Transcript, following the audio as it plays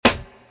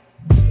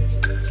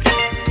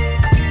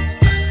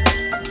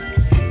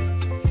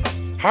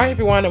Hi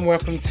everyone and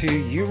welcome to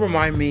You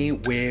Remind Me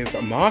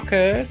with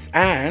Marcus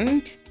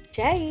and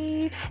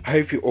Jade. I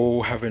hope you're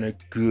all having a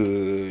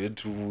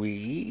good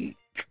week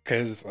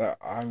because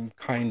I'm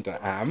kinda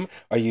am.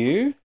 Are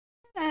you?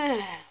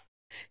 Do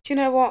you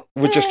know what?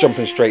 We're just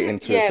jumping straight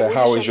into it. Yeah, So we'll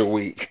how just was your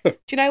week? Do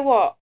you know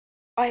what?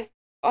 I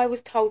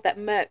was told that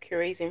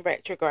Mercury's in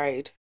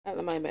retrograde at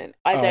the moment.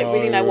 I don't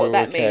really know what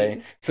that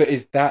means. So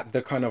is that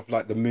the kind of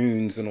like the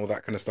moons and all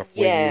that kind of stuff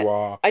where Yeah, you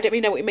are? I don't really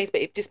know what it means,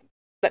 but it just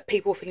like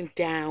people are feeling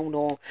down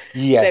or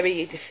very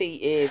Yes.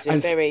 defeated And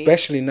and very.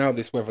 especially now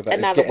this weather that And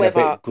is now the getting a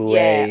weather, bit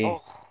grey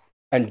oh,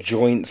 and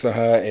joints are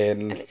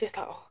hurting. and it's just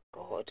like, oh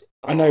God.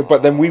 I know,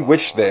 but then we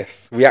wish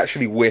this. We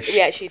actually wished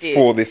We actually did.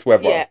 for this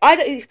weather. Yeah,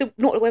 it's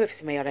not the weather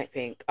for me. I don't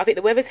think. I think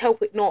the weather's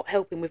not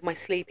helping with my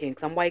sleeping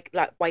because I'm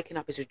waking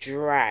up is a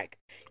drag.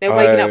 You know,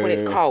 waking up when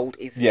it's cold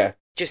is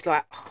just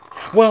like.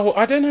 Well,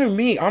 I don't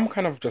know. I'm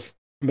kind of just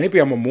maybe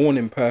I'm a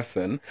morning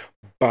person,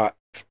 but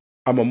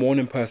I'm a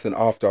morning person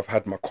after I've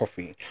had my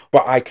coffee.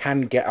 But I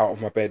can get out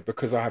of my bed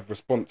because I have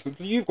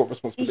responsibility. You've got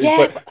responsibility,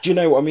 Yeah, but do you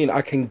know what I mean?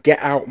 I can get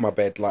out of my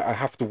bed. Like I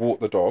have to walk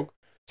the dog,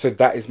 so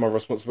that is my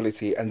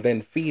responsibility, and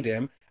then feed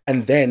him,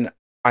 and then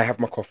I have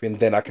my coffee, and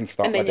then I can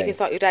start my day. And then you can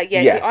start your day.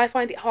 Yeah. See, I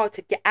find it hard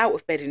to get out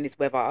of bed in this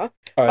weather.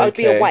 Okay. I'd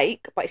be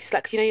awake, but it's just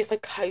like you're so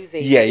cozy.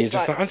 Yeah, you're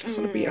just like I just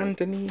want to be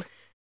underneath.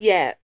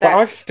 Yeah, but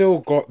I've still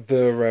got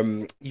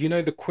the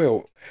the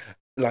quilt,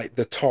 like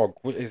the tog.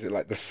 What is it,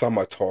 like the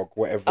summer tog,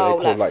 whatever they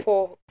call, like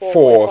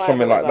four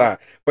something like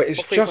that. But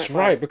it's just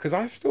right because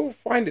I still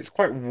find it's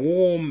quite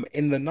warm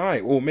in the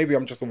night, or maybe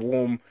I'm just a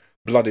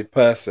warm-blooded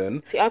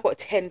person. See, I've got a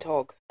 10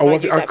 tog. Oh,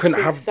 I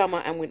couldn't have summer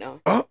and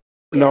winter. Oh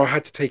no, I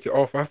had to take it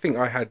off. I think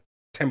I had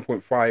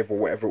 10.5 or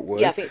whatever it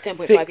was. Yeah, I think it's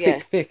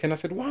 10.5. Thick. And I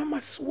said, why am I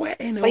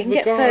sweating all the time?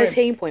 You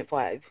can get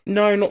 13.5.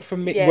 No, not for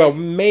me. Yeah. Well,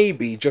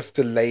 maybe just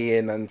to lay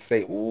in and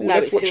say, oh, no,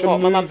 let's watch too hot. a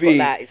movie. My mum's got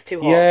that. It's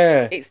too hot.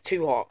 Yeah. It's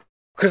too hot.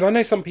 Because I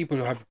know some people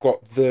who have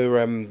got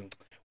the,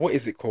 what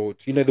is it called?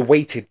 The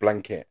weighted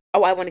blanket.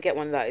 Oh, I want to get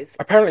one of those.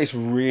 Apparently it's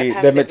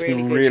they're meant to be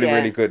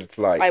really good.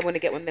 Like, I want to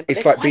get one of them.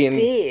 It's they're like being,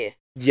 dear.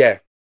 Yeah.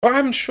 But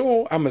I'm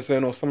sure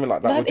Amazon or something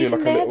like that will do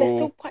like a little. They're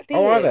still quite dear.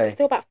 Oh, are they? They're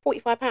still about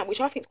 £45,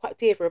 which I think is quite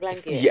dear for a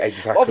blanket. Yeah,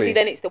 exactly. But obviously,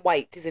 then it's the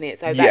weight, isn't it?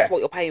 So that's what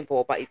you're paying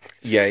for. But it's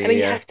I mean,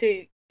 you have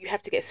to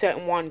get a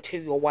certain one to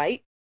your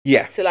weight.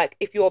 Yeah. So like,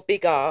 if you're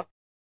bigger,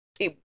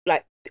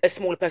 like a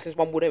smaller person's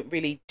one wouldn't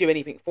really do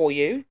anything for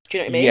you. Do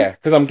you know what I mean? Yeah,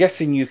 because I'm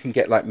guessing you can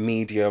get like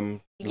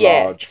medium,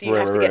 large, so you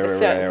have to get the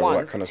certain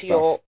ones kind of to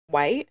your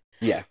weight.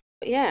 Yeah.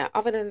 But yeah,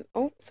 other than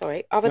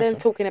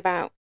talking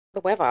about the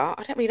weather, I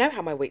don't really know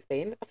how my week's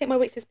been. I think my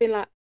week's just been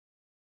like,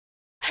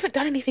 I haven't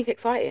done anything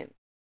exciting.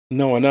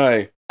 No, I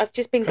know. I've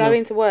just been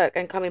going to work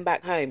and coming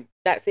back home.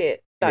 That's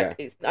it.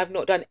 I've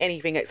not done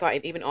anything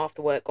exciting, even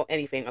after work or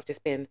anything. I've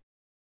just been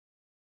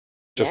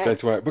going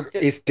to work. But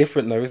it's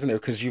different though, isn't it?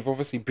 Because you've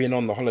obviously been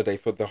on the holiday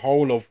for the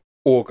whole of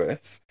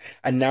August,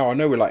 and now I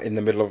know we're like in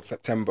the middle of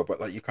September, but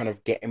like you're kind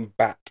of getting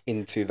back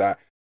into that.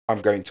 I'm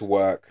going to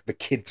work. The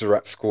kids are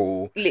at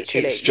school.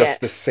 Literally, it's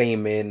just the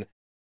same in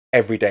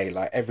every day.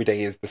 Like every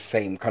day is the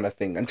same kind of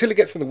thing until it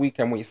gets to the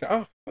weekend when you say,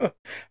 "Oh,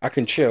 I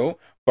can chill,"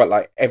 but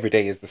like every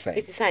day is the same.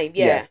 It's the same,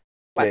 yeah.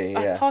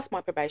 I passed my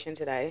probation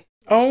today.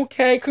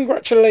 Okay,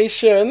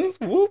 congratulations!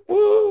 Whoop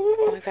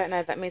whoop. I don't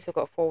know. That means I've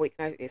got a 4-week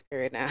notice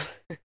period now.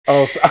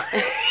 Oh, so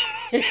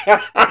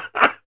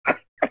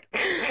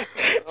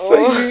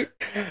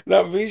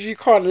that means you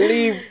can't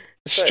leave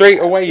straight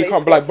away. You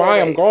can't be like,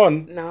 "Bye, I'm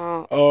gone."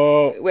 No.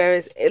 Oh.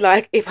 Whereas,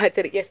 like, if I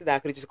did it yesterday, I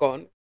could have just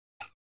gone.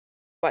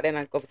 But then,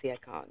 obviously, I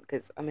can't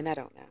because I'm an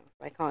adult now.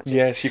 I can't just.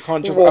 Yes, you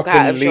can't just walk up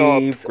out and of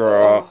leave, shops.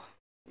 girl.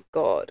 Oh,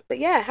 God. But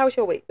yeah, how's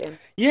your week been?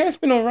 Yeah, it's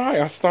been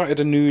alright. I started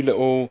a new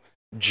little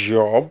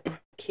job.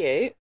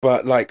 Cute.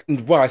 But like,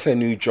 well, I say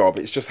new job.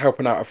 It's just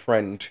helping out a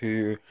friend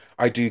who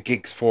I do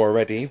gigs for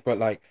already. But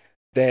like,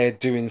 they're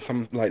doing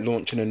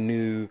launching a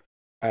new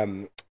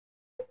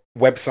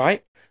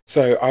website.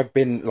 So I've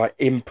been like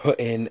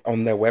inputting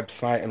on their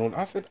website and all.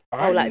 I said,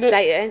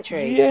 data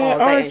entry. Yeah,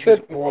 I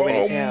said, oh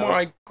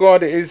my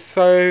God, it is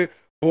so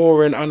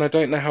boring, and I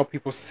don't know how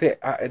people sit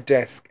at a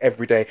desk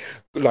every day.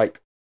 Like,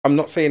 I'm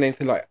not saying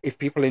anything like if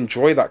people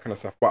enjoy that kind of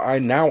stuff, but I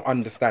now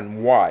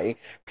understand why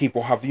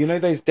people have,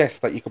 those desks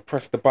that you could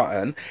press the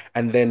button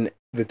and then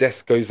the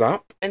desk goes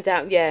up and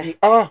down. Yeah.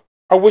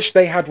 I wish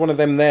they had one of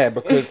them there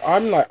because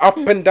I'm like up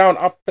and down,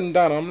 up and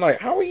down. I'm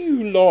like, how are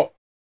you not?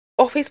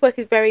 Office work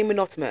is very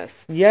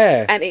monotonous.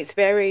 Yeah. And it's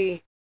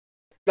very,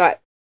 like,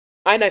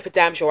 I know for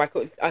damn sure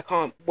I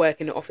can't work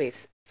in an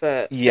office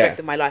for the rest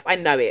of my life. I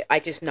know it.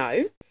 I just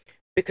know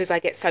because I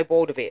get so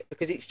bored of it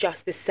because it's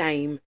just the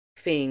same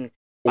thing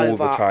all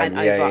over the time.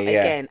 and over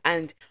again.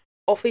 And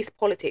office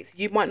politics,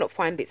 you might not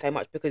find it so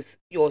much because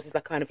yours is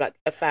like kind of like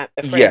a friend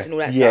and all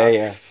that stuff.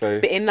 Yeah.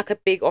 So, but in like a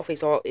big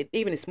office or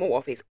even a small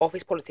office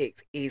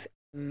politics is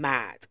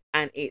mad,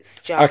 and it's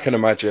just. I can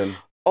imagine.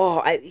 Oh,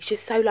 it's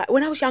just so like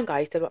when I was younger,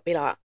 I used to be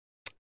like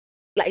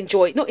not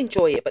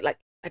enjoy it, but like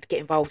I had to get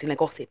involved in the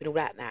gossip and all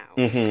that.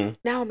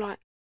 Now I'm like,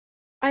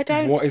 I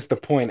don't. What is the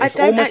point? I It's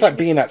don't almost like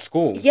actually- being at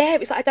school. Yeah,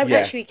 it's like I don't Yeah.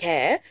 actually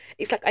care.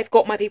 It's like I've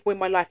got my people in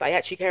my life that I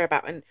actually care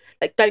about, and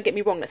like don't get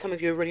me wrong, that some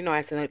of you are really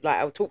nice and like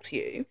I'll talk to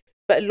you,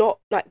 but a lot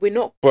like we're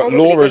not But probably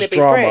going Laura's to be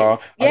drama,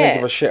 friends. I don't Yeah,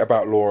 give a shit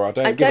about Laura. I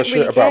don't give a don't shit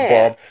really about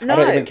care. Bob. No. I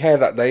don't even care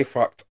that they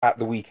fucked at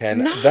the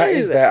weekend. No. That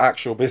is their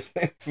actual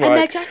business. And they're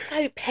Like, just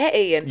so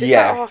petty and just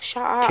Yeah. like, oh,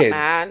 shut up, Kids.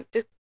 man,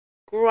 just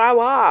grow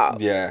up.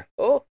 yeah.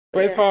 Oh,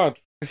 But it's yeah. hard.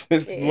 It's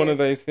It one of is.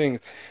 those things.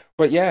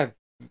 But yeah,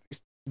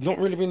 it's not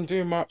really been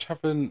doing much.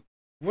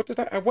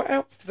 What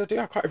else did I do?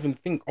 I can't even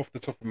think off the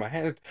top of my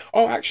head.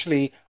 Oh,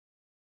 actually,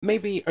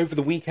 maybe over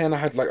the weekend I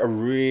had like a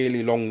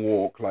really long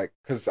walk, like,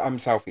 because I'm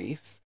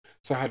southeast.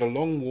 So I had a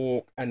long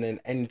walk and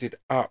then ended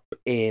up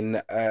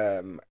in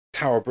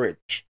Tower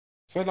Bridge.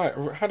 So like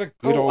I had a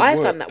good old I've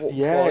walk. done that walk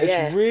Yeah, before. it's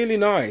Yeah, really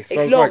nice. So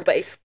I it's was long, like, but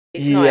it's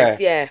yeah. nice.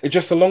 Yeah. It's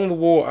just along the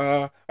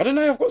water. I don't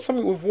know, I've got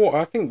something with water.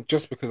 I think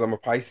just because I'm a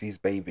Pisces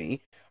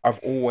baby, I've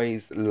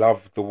always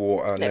loved the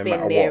water Like no being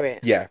matter near what. it.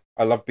 Yeah,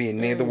 I love being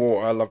near the Mm.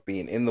 water. I love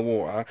being in the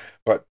water,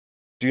 but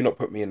do not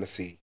put me in the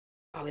sea.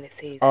 Oh, in the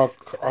seas.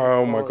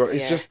 Oh my God.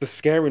 It's yeah. just the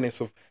scariness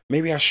of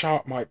maybe a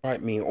shark might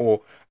bite me or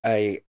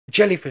a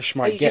jellyfish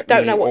might you get just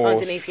don't me know what's or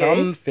underneath you.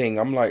 something.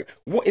 I'm like,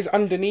 what is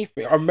underneath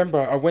me? I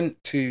remember I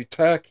went to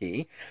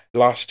Turkey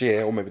last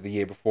year or maybe the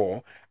year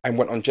before and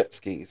went on jet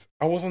skis.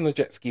 I was on the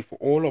jet ski for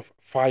all of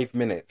 5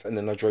 minutes and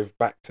then I drove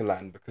back to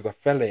land because I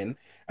fell in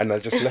and I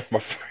just left my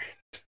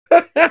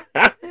friend.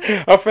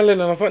 I fell in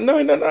and I was like, no,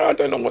 I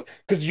don't know what,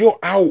 because you're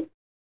out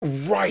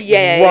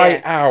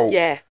right out.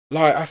 Yeah.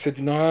 Like, I said,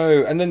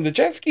 no. And then the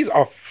jet skis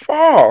are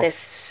fast. They're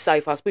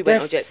so fast. We went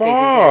They're on jet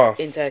fast.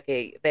 skis in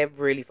Turkey. They're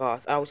really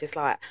fast. I was just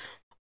like,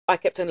 I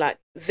kept on like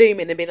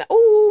zooming and being like,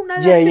 oh, no,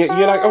 Yeah, that's too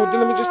you're like, oh,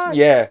 let me just,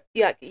 yeah.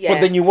 Yeah.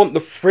 But then you want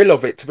the thrill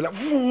of it to be like,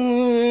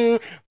 vroom.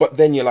 But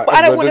then you're like, But oh,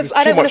 I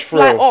don't want to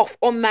fly thrill. off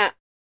on that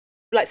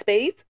like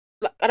speed.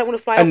 Like I don't want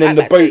to fly off. And then at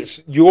the that boats,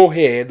 speed. you're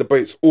here, the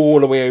boat's all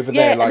the way over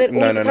there. Like,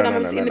 and then all of a sudden no,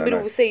 I'm in the middle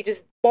of the sea,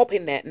 just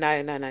bobbing there.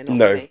 No, not for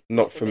me.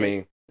 Not for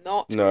me.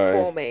 Not No.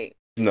 for me.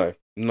 No,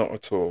 not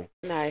at all.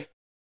 No.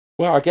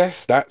 Well, I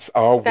guess that's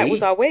our week. That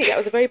was our week. That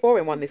was a very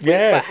boring one this week.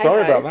 Yeah, but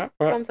sorry about that.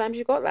 But sometimes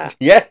you got that.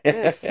 yeah.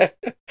 Yeah.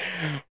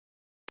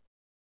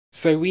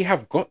 So we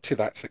have got to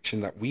that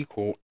section that we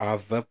call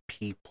other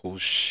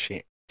people's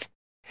shit.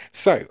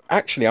 So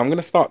actually, I'm going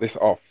to start this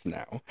off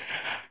now,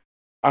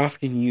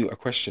 asking you a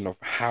question of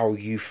how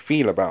you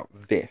feel about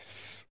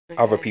this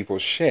other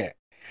people's shit.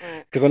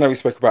 Because I know we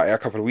spoke about it a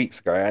couple of weeks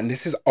ago, and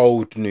this is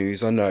old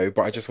news, I know,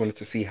 but I just wanted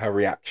to see her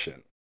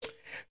reaction.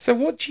 So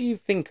what do you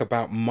think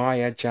about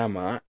Maya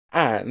Jama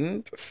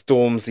and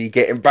Stormzy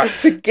getting back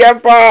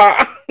together?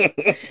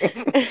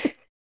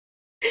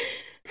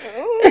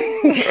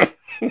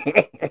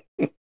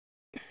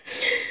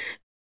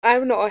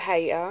 I'm not a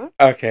hater.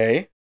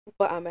 Okay.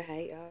 But I'm a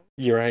hater.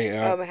 You're a hater.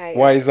 I'm a hater.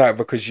 Why is that?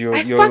 Because you're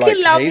fucking like,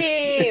 love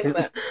hey, him.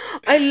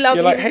 I love him.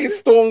 You're like, hey,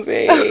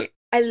 Stormzy.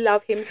 I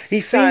love him. He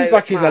seems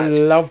like he's much. a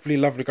lovely,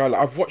 lovely guy. Like,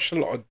 I've watched a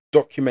lot of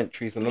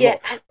documentaries and a lot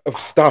of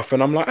stuff,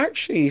 and I'm like,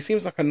 actually, he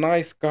seems like a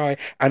nice guy.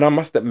 And I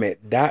must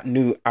admit, that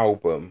new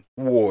album,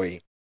 boy,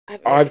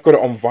 I've got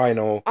it on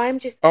vinyl. I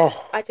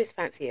just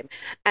fancy him.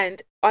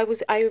 And I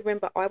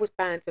remember I was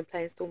banned from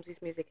playing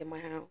Stormzy's music in my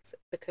house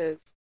because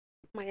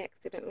my ex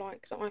didn't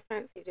like that I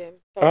fancied him.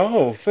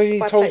 So he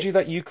told you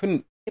that you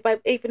couldn't.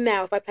 Even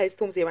now, if I played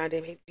Stormzy around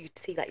him, you'd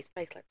see like his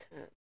face like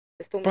turn.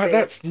 But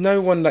that's no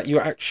one that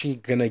you're actually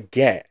gonna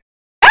get.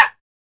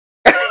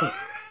 But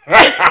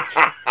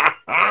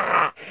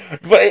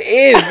it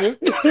is.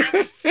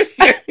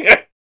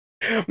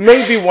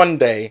 Maybe one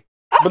day.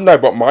 But no,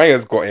 but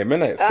Maya's got him,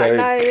 innit? So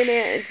no,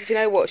 innit? Did you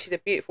know what? She's a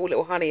beautiful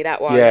little honey,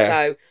 that one. Yeah.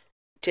 So,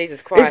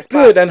 Jesus Christ. It's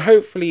good, and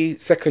hopefully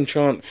second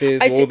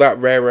chances, all that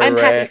rare. I'm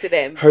happy for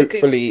them.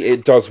 Hopefully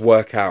it does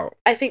work out.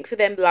 I think for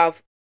them,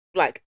 love,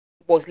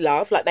 was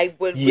love. Like, they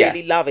were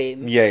really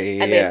loving. Yeah.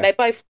 And then they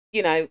both,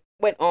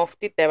 went off,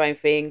 did their own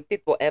thing,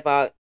 did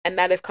whatever, and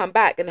now they've come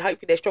back, and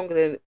hopefully they're stronger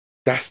than...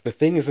 That's the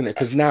thing, isn't it?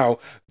 Because now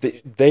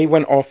they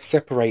went off,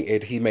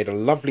 separated. He made a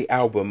lovely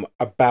album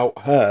about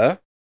her,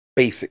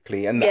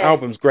 basically, and the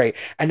album's great.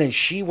 And then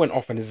she went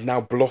off and has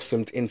now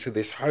blossomed into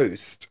this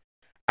host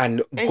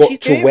and got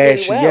to where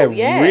she...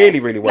 really,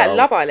 really well. Like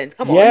Love Island,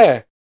 come on.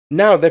 Yeah.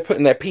 Now they're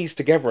putting their piece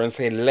together and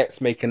saying, let's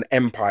make an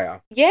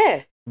empire.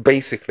 Yeah.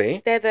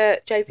 Basically. They're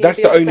the Jay-Z.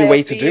 That's the only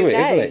way to do UK. it,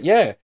 isn't it?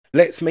 Yeah.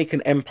 Let's make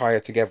an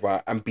empire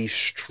together and be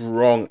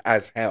strong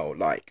as hell.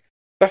 Like,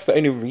 that's the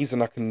only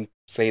reason I can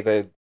say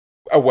they're...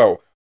 Oh,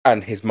 well,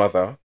 and his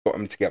mother got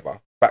them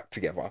together, back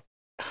together.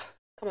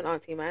 Come on,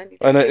 Auntie, man.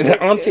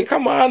 Auntie,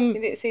 come on.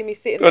 You didn't see me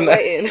sitting there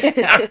waiting.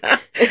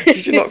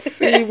 Did you not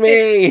see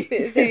me?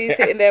 Didn't see you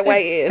sitting there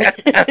waiting.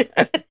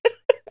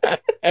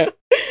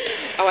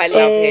 Oh, I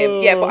love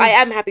him. Yeah, but I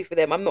am happy for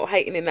them. I'm not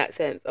hating in that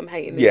sense. I'm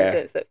hating in the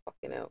sense that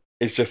fucking hell.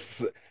 It's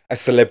just a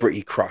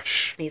celebrity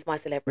crush. He's my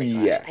celebrity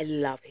crush. I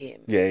love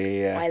him.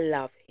 Yeah. I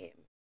love him.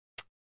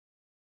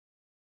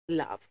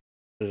 Love.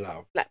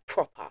 Like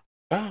proper.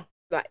 Oh.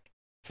 Like.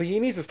 So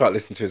you need to start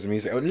listening to his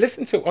music. Or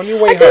listen to it on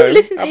your way home. I don't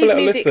listen to his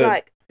music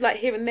like like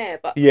here and there,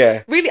 but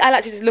yeah. really, I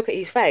like to just look at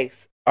his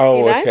face. Oh,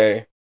 you know?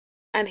 okay.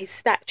 And his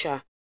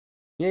stature.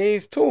 Yeah,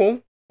 he's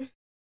tall.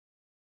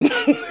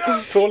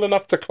 Tall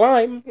enough to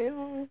climb.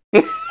 Yeah.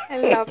 I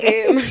love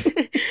him.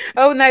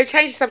 Oh no,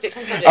 change the subject.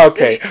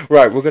 Okay,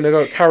 right. We're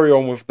gonna carry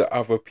on with the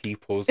other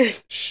people's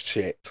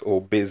shit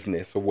or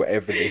business or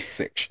whatever this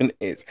section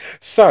is.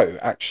 So,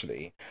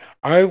 actually,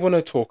 I want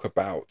to talk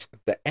about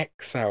the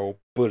XL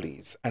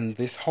bullies and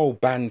this whole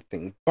band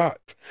thing.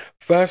 But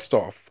first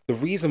off, the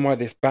reason why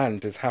this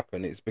band has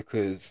happened is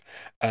because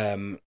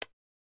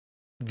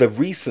the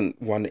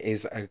recent one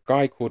is a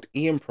guy called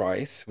Ian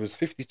Price, who was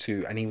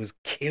 52, and he was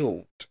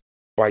killed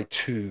by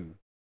two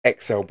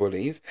XL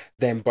bullies.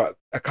 Then, but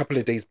a couple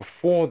of days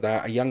before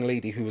that, a young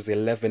lady who was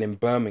 11 in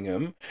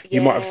Birmingham,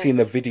 you might have seen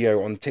the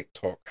video on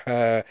TikTok.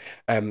 Her,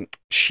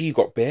 she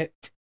got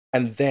bit,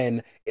 and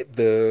then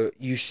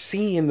you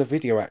see in the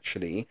video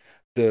actually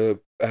the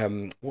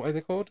what are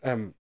they called?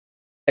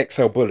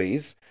 XL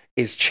bullies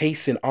is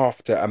chasing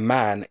after a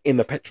man in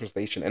the petrol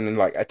station and then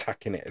like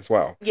attacking it as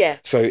well. Yeah.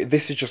 So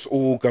this is just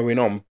all going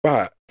on.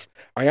 But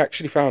I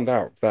actually found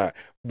out that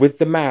with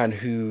the man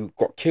who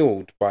got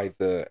killed by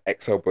the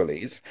XL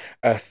bullies,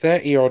 a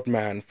 30-year-old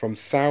man from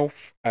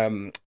South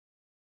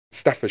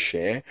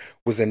Staffordshire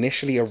was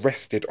initially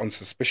arrested on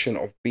suspicion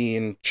of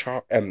being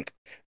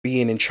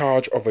in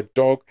charge of a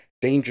dog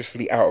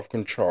dangerously out of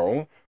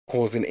control,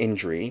 causing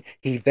injury.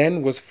 He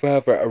then was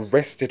further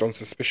arrested on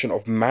suspicion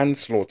of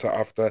manslaughter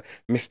after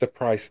Mr.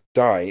 Price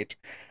died,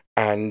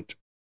 and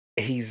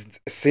he's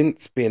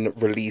since been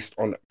released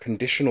on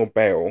conditional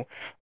bail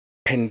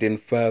pending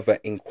further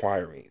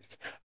inquiries.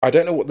 I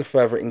don't know what the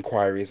further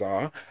inquiries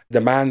are.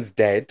 The man's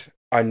dead.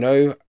 I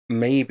know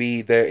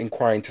maybe they're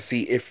inquiring to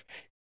see if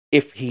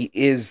he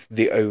is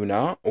the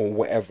owner or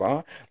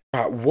whatever.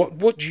 But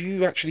what do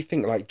you actually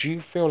think? Like, do you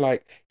feel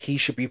like he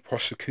should be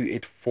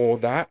prosecuted for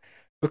that?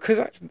 Because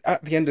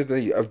at the end of the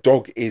day, a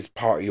dog is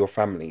part of your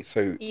family.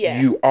 So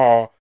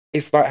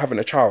it's like having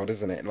a child,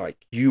 isn't it? Like,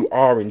 you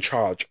are in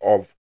charge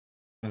of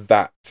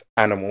that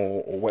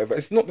animal or whatever.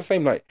 It's not the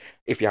same like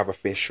if you have a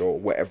fish or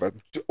whatever,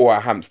 or a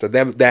hamster.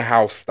 They're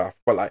house stuff.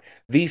 But like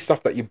these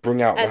stuff that you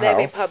bring out and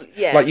the house,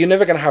 yeah. like you're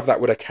never going to have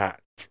that with a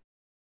cat.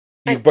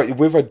 But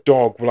with a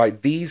dog,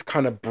 like these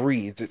kind of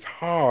breeds, it's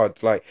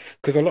hard. Like,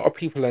 because a lot of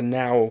people are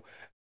now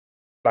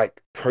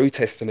like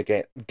protesting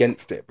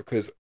against it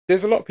because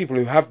there's a lot of people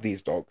who have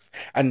these dogs,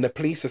 and the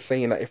police are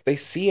saying that if they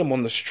see them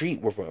on the street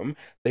with them,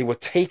 they will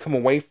take them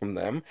away from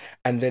them,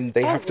 and then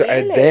they have to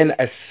then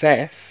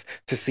assess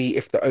to see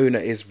if the owner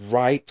is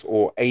right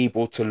or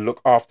able to look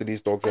after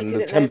these dogs and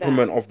the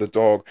temperament of the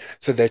dog.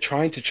 So they're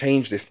trying to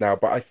change this now,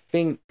 but I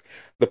think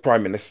the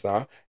Prime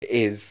Minister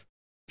is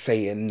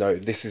saying no,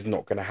 this is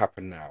not going to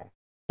happen now.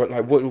 But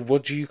like,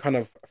 what do you kind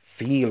of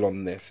feel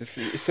on this?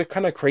 It's a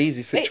kind of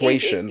crazy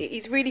situation.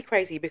 It's really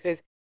crazy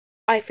because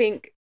I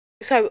think.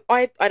 So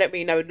I don't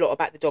really know a lot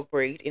about the dog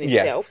breed in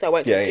itself, so I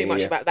won't talk too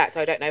much about that.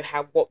 So I don't know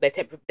what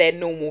their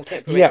normal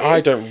temperament is. Yeah, I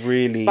don't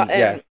really.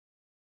 But,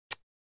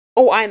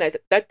 all I know is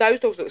that those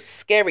dogs look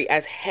scary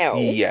as hell.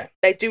 Yeah,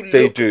 they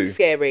look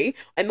scary.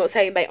 I'm not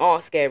saying they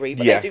are scary,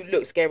 but they do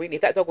look scary. And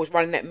if that dog was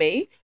running at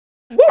me,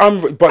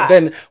 but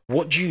then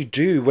what do you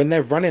do when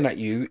they're running at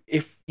you?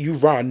 If you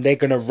run, they're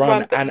gonna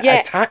run and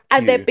attack you.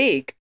 And they're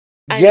big.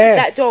 And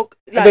yes, that dog,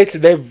 like,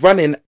 they're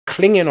running,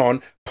 clinging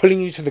on,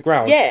 pulling you to the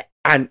ground. Yeah.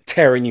 And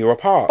tearing you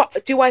apart.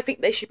 But do I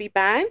think they should be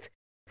banned?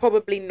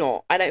 Probably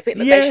not. I don't think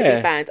that they should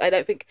be banned. I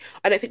don't think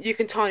you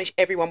can tarnish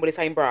everyone with the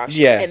same brush.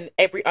 Yeah. And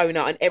every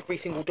owner and every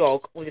single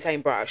dog with the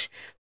same brush.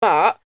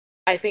 But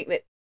I think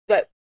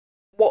that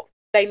what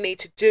they need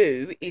to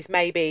do is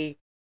maybe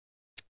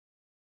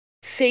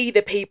see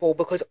the people,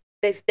 because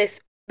there's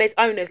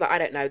owners like, I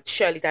don't know,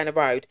 Shirley's down the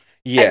road.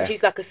 Yeah. And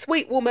she's like a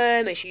sweet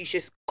woman and she's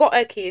just got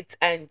her kids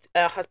and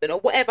her husband or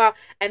whatever,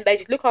 and they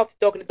just look after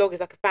the dog, and the dog is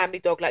like a family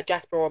dog like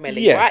Jasper or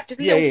Melly, right? Just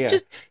a little,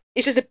 just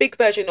it's just a big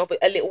version of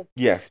a little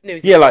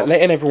snoozy dog. Like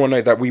letting everyone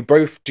know that we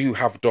both do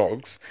have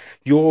dogs.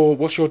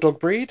 What's your dog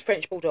breed?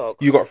 French Bulldog.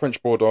 You got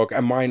French Bulldog,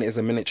 and mine is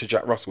a miniature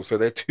Jack Russell, so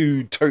they're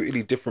two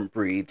totally different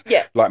breeds.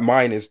 Yeah. Like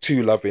mine is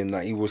too loving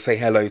that he will say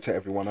hello to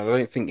everyone, and I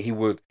don't think he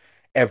would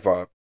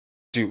ever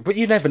but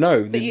you never know.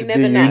 You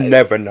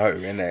never know,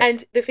 innit?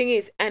 And the thing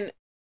is,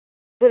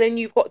 but then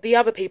you've got the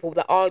other people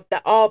that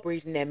are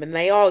breeding them, and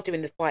they are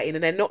doing the fighting,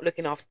 and they're not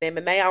looking after them,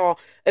 and they are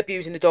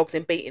abusing the dogs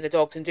and beating the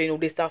dogs and doing all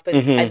this stuff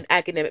and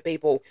agging them at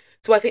people.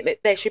 So I think that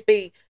there should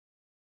be,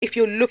 if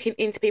you're looking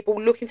into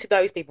people, look into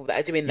those people that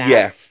are doing that.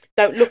 Yeah.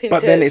 Don't look into.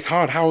 But then it's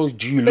hard. How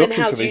do you look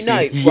into these people?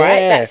 How do you know? Right.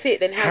 That's it.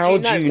 Then how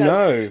do you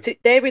know? So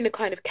they're in a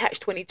kind of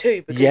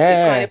catch-22 because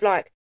it's kind of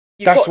like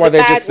that's why got the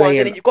they're bad just saying, ones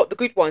and then you've got the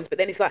good ones, but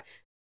then it's like,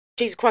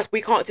 Jesus Christ,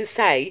 we can't just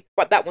say,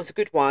 right, that one's a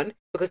good one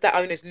because that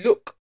owners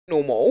look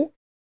normal,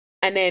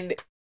 and then,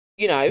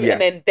 and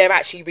then they're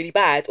actually really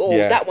bad, or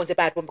that one's a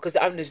bad one because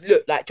the owners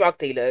look like drug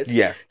dealers.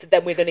 Yeah. So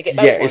then we're going to get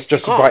those ones. It's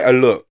just by a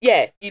look.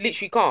 Yeah, you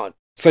literally can't.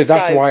 So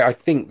that's why I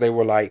think they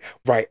were like,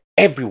 right,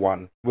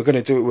 everyone. We're going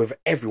to do it with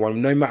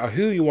everyone, no matter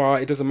who you are.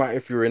 It doesn't matter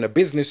if you're in a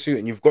business suit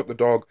and you've got the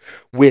dog.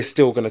 We're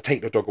still going to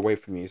take the dog away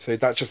from you. So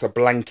that's just a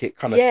blanket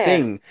kind of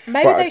thing.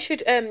 Maybe they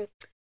should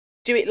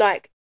do it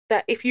like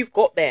that. If you've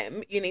got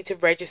them, you need to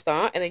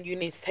register, and then you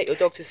need to take your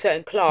dog to a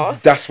certain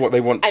class. That's what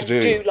they want to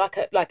do. Do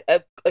like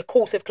a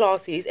course of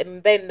classes,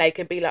 and then they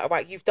can be like, all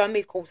right, you've done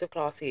these course of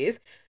classes.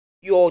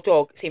 Your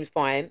dog seems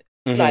fine.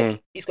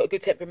 Like, he's got a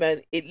good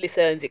temperament. It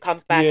listens. It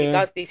comes back. It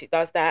does this. It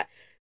does that.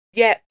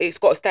 Yeah, it's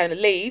got to stay in the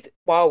lead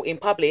while in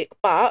public,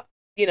 but,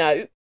 you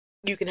know,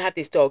 you can have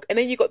this dog. And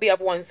then you've got the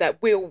other ones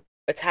that will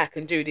attack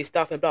and do this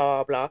stuff and blah,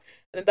 blah, blah.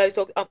 And then those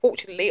dogs,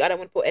 unfortunately, I don't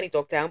want to put any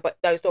dog down, but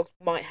those dogs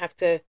might have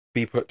to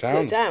be put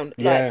down.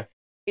 Yeah.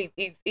 Like,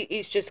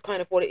 it's just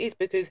kind of what it is,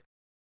 because,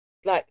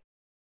 like,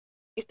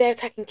 if they're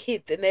attacking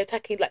kids and they're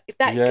attacking, like, if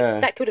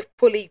that killed a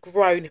fully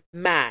grown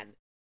man.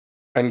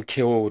 And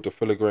killed a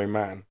fully grown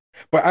man.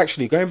 But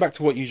actually, going back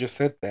to what you just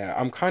said there,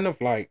 I'm kind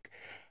of like,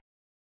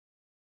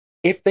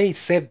 if they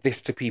said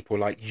this to people,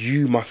 like,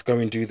 you must go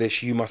and do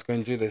this, you must go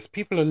and do this,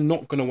 people are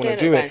not going to want to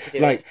do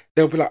it. Like,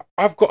 they'll be like,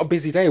 I've got a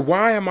busy day.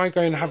 Why am I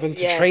going having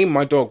to train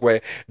my dog,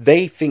 where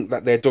they think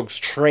that their dog's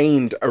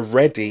trained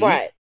already?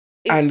 Right.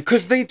 And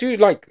because they do,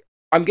 like,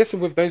 I'm guessing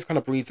with those kind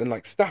of breeds and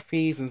like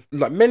staffies and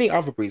like many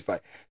other breeds,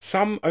 like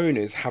some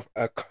owners have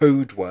a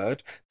code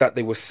word that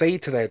they will say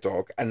to their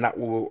dog, and that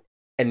will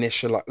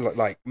initially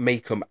like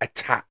make them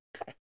attack.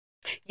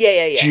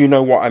 Yeah. Do you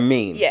know what I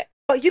mean? Yeah.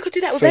 But you could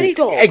do that with any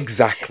dog.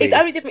 Exactly. The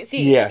only difference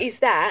is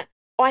that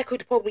I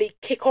could probably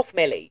kick off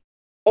Melly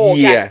or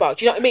Jasper.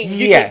 Do you know what I mean?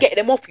 You can get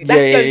them off you. That's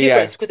the only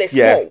difference, because they're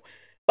small.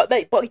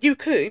 But you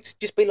could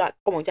just be like,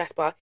 come on,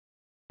 Jasper.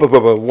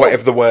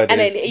 Whatever the word is.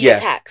 And then he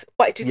attacks.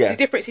 But the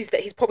difference is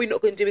that he's probably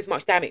not going to do as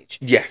much damage.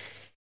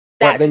 Yes.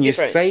 But then you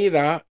say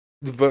that,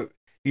 but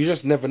you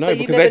just never know,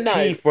 because their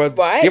teeth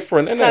are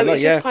different, isn't it? So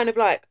it's just kind of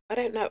like, I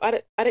don't know. I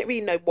don't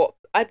really know what...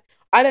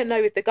 I don't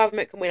know if the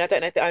government can win. I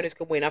don't know if the owners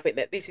can win. I think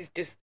that this is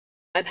just...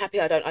 I'm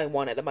happy I don't own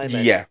one at the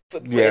moment. Yeah.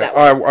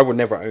 I would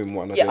never own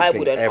one. I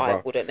wouldn't. Ever.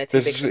 I wouldn't. They're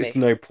too big for me. It's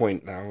no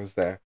point now, is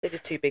there? They're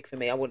just too big for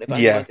me. I wouldn't have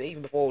owned one.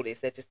 Even before all this,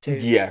 they're just too...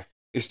 Yeah.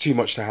 It's too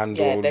much to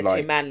handle. Yeah,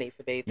 they're too manly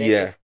for me.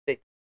 They're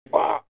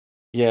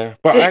Yeah,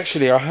 but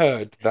actually I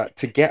heard that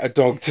to get a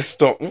dog to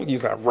stop, you're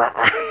like,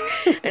 rah.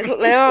 That's what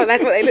they are.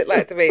 That's what they look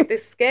like to me. They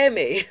scare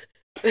me.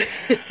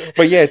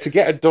 But yeah, to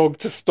get a dog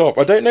to stop,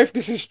 I don't know if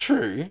this is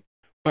true,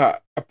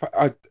 but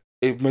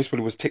it most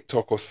probably was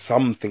TikTok or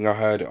something I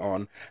heard it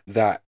on,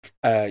 that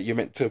you're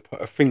meant to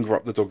put a finger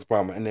up the dog's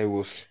bum and they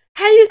will...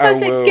 How are you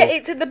supposed to get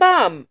it to the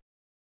bum?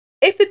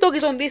 If the dog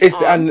is on this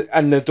arm...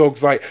 And the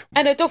dog's like...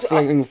 And the dog's...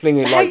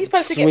 flinging, how are you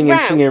supposed to swinging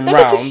get round? round.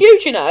 Dogs are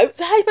huge, you know.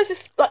 So how are you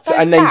supposed to... Like,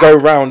 and then go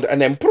round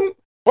and then...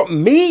 But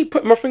me,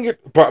 put my finger...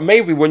 But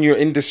maybe when you're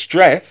in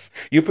distress,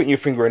 you're putting your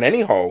finger in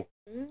any hole.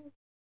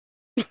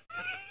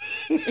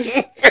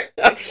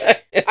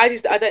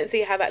 I don't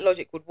see how that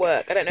logic would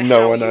work. I don't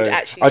know how you would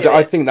actually do it.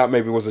 I think that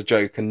maybe was a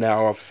joke, and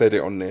now I've said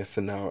it on this,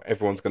 and now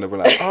everyone's going to be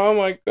like, oh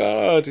my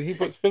God, he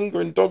puts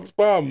finger in dogs'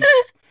 bums.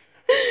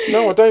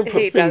 No, I don't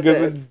put fingers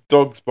in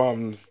dogs'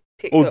 bums.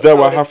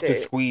 Although I have to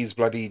squeeze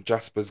bloody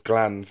Jasper's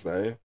glands,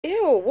 though.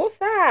 Ew, what's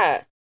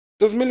that?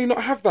 Does Millie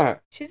not have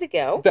that? She's a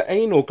girl. The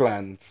anal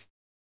glands.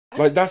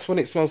 Like, that's when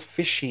it smells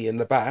fishy in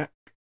the back.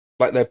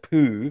 Like their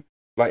poo,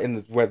 like in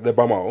the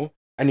bumhole.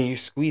 And then you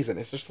squeeze it, and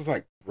it's just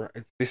like,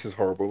 this is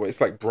horrible, but it's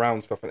like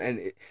brown stuff,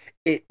 and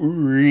it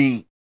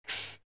reeks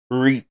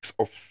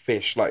of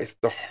fish. Like, it's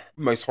the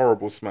most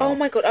horrible smell. Oh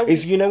my God.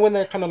 Is, you know, when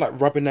they're kind of like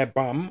rubbing their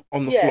bum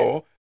on the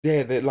floor?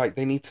 Yeah, they're like,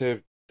 the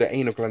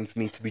anal glands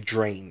need to be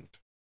drained.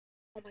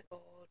 Oh my God.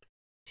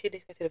 She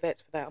needs to go to the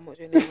vets for that. I'm not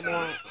doing that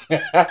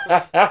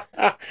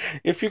anymore.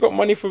 If you got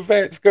money for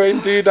vets, go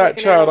and do that,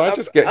 child. I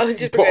just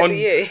put on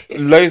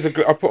loads of.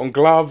 I put on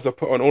gloves. I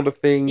put on all the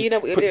things. You know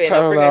what you're put doing.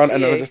 Towel around,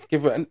 and then I just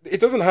give it. And it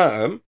doesn't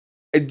hurt him.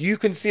 And you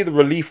can see the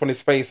relief on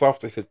his face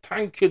after. He said,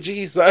 "Thank you,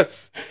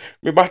 Jesus,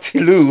 my body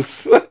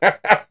loose."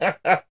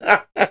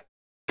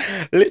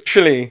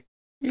 Literally,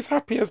 he's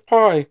happy as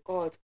pie.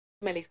 God,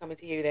 Melly's coming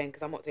to you then,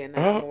 because I'm not doing that.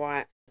 I'm all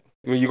right.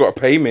 Well, you got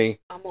to pay me.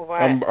 I'm all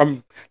right.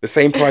 I'm the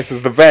same price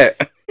as the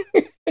vet.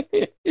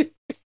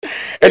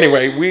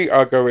 Anyway, we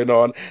are going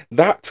on.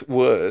 That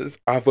was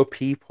other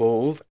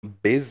people's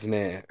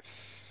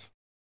business.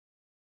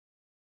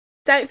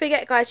 Don't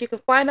forget, guys, you can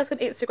find us on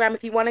Instagram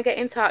if you want to get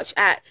in touch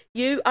at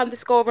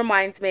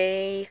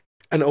you_reminds_me.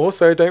 And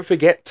also, don't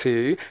forget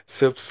to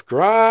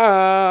subscribe.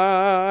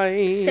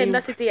 Send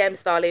us a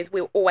DM, darlings.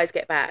 We'll always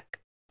get back.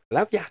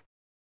 Love ya.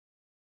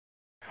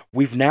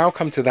 We've now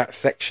come to that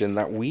section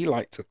that we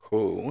like to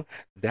call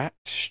That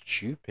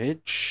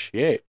Stupid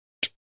Shit.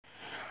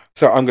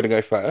 So I'm going to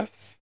go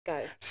first.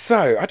 Go.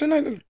 So, I don't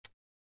know.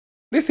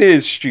 This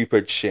is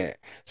stupid shit.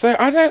 So,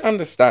 I don't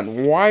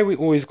understand why we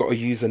always got to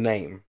use a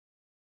name.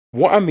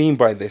 What I mean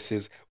by this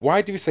is,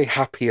 why do we say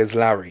happy as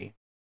Larry?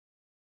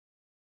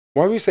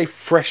 Why do we say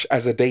fresh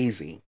as a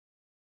daisy?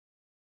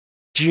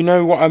 Do you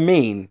know what I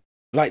mean?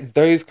 Like,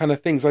 those kind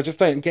of things. I just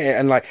don't get it.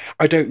 And like,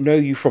 I don't know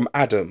you from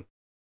Adam.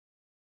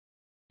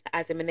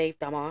 Adam and Eve,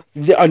 dumbass.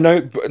 Yeah, I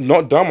know, but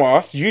not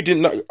dumbass. You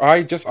didn't know.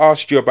 I just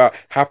asked you about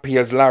Happy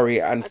as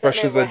Larry and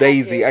Fresh as a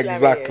Daisy.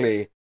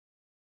 Exactly.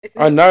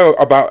 I know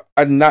about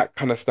and that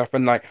kind of stuff,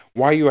 and like,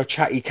 why are you a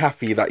chatty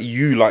Cathy that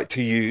you like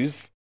to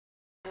use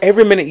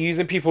every minute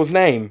using people's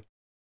name?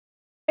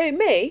 Who,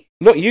 me?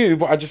 Not you,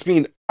 but I just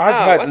mean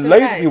I've heard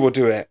loads of people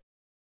do it.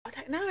 I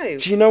don't know.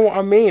 Do you know what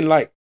I mean?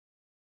 Like,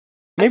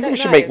 maybe we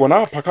should make one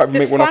up. I can't even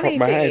make one up off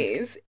my head. The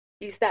funny thing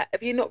is that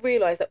have you not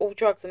realised that all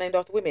drugs are named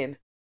after women?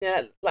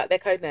 Yeah, like their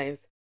code names.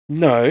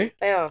 No.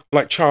 They are.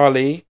 Like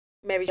Charlie.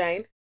 Mary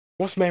Jane.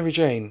 What's Mary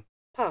Jane?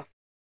 Puff.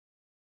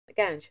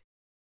 Ganj.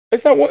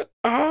 Is that what?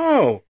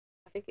 Oh.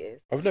 I think it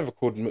is. I've never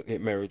called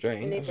it Mary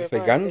Jane. I just say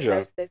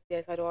ganja.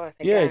 Yes, so do I.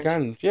 Yeah,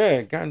 ganj.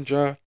 Yeah,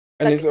 ganja.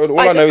 And like, all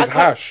I know is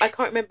hash. I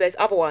can't remember. There's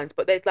other ones,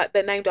 but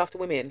they're named after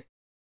women.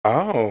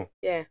 Oh.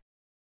 Yeah.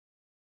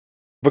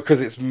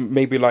 Because it's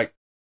maybe like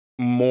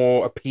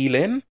more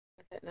appealing.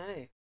 I don't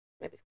know.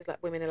 Maybe it's because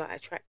like women are like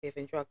attractive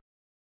and drugs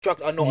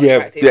are not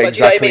attractive. Yeah, but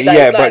exactly. You know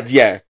what I mean?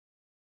 Like,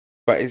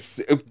 but it's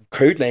a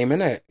code name,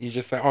 isn't it? You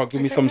just say, "Oh,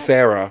 give me some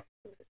Sarah."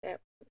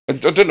 I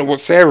don't know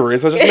what Sarah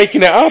is. I'm just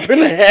making it up, isn't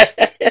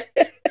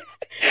it?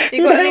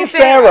 You got any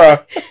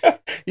Sarah?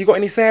 You got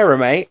any Sarah,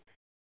 mate?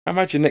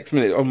 Imagine next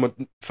minute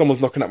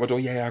someone's knocking at my door.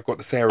 Yeah, I got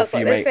the Sarah for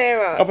you, mate.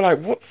 Sarah. I'll be like,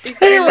 "What's Sarah?" You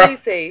got any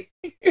Lucy?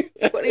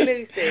 You got any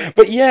Lucy?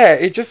 But yeah,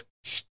 it just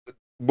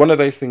one of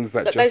those things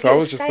that just I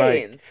was just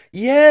sayings. like,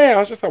 yeah, I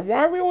was just like,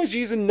 why are we always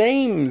using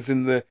names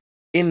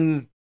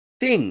in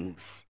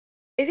things?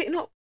 Is it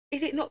not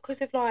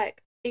because of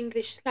like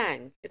English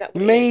slang? Is that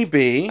what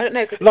maybe? I don't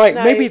know. Like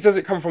maybe does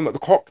it come from like the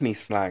Cockney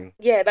slang?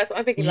 Yeah, that's what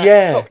I'm thinking.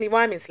 Like Cockney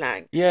rhyming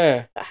slang.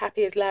 Yeah. Like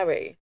Happy as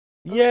Larry.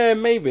 Yeah,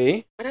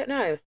 maybe. I don't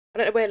know. I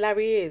don't know where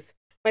Larry is.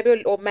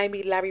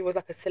 Maybe Larry was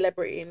like a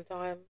celebrity in the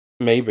time.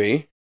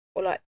 Maybe.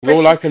 Or like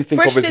all I can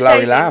think of is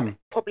Larry Lamb.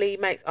 Probably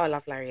makes. I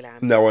love Larry Lamb.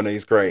 No, I know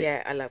he's great.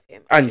 Yeah, I love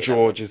him. And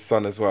George's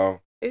son as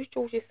well. Who's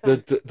George's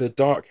son? The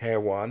dark hair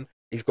one.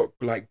 He's got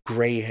like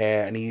grey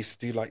hair, and he used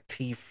to do like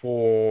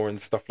T4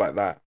 and stuff like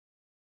that.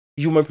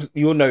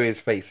 You'll know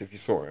his face if you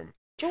saw him.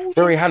 George's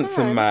very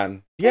handsome son?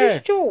 man. Yeah.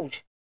 Who's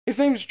George? His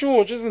name's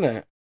George, isn't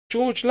it?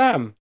 George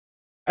Lamb,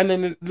 and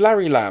then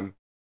Larry Lamb.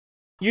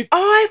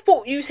 I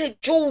thought you said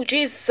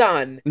George's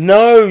son.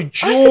 No,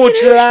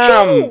 George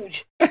Lamb.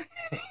 George?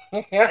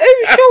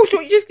 Who's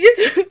George?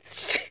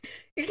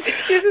 You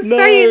just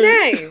say your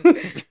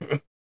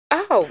name.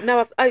 Oh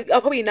no,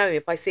 I'll probably know him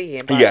if I see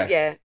him. But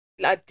yeah,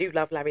 I do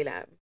love Larry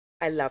Lamb.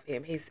 I love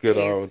him. He's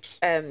old.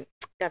 Gavin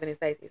and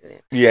Stacey, isn't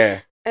it?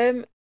 Yeah.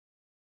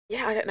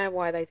 Yeah, I don't know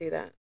why they do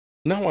that.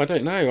 No, I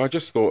don't know. I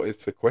just thought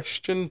it's a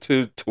question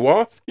to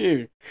ask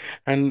you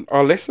and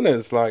our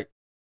listeners. Like,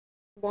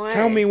 why?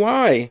 Tell me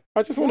why.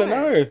 I just want to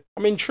know.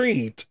 I'm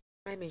intrigued.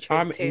 I'm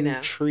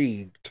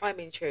intrigued. I'm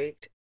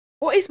intrigued.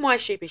 What is my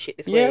stupid shit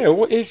this week? Yeah,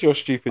 what is your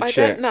stupid shit?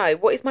 I don't know.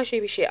 What is my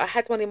stupid shit? I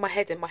had one in my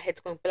head and my head's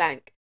gone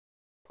blank.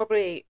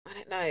 Probably, I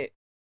don't know.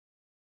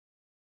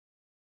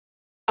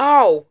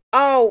 Oh.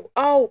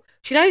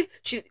 Do you know?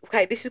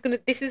 Okay, this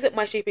isn't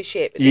my stupid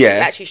shit, but this is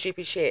actually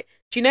stupid shit.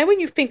 Do you know when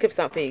you think of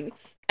something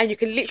and you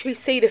can literally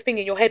see the thing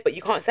in your head, but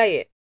you can't say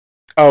it?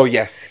 Oh,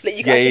 yes. Like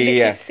you can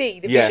literally see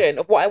the vision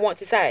of what I want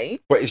to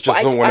say. But it's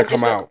just doesn't want to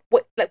come out.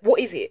 What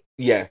is it?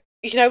 Yeah.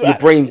 You know, your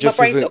brain just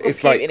my brain's isn't,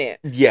 not computing it.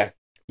 Yeah.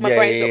 My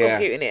brain's not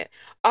computing it.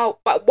 Oh,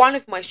 but one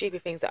of my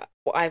stupid things that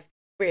what I've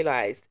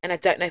realised, and I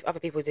don't know if other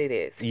people do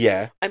this.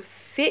 Yeah. I'm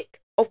sick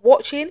of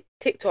watching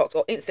TikToks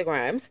or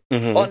Instagrams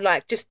on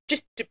like just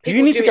people.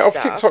 You need to get off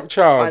TikTok,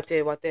 child. I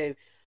do.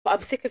 But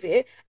I'm sick of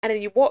it. And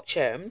then you watch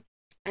them,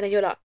 and then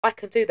you're like, I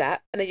can do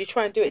that. And then you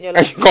try and do it, and you're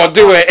like, you can't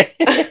do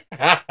it.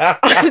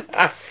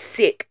 I'm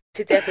sick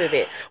to death of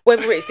it.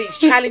 Whether it's these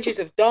challenges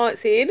of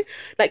dancing,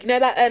 like, you know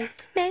that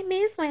make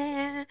me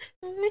swear.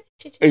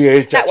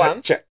 That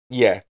one.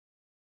 Yeah.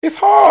 It's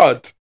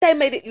hard. They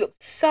made it look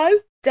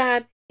so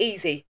damn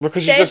easy.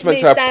 Because you just meant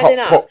to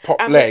have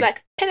pop leg.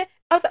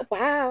 I was like,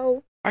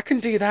 wow. I can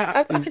do that.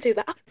 I can do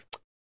that.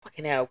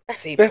 Fucking hell,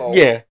 that's evil.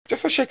 Yeah,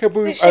 just a shake a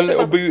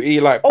little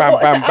booty, like bam,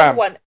 bam, bam.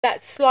 One,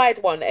 that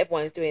slide one,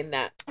 everyone's doing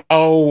that.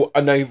 Oh,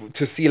 I know,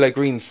 to CeeLo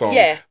Green's song.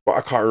 Yeah. But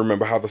I can't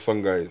remember how the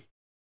song goes.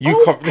 Have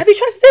you tried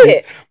to do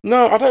it?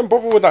 No, I don't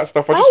bother with that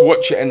stuff. I just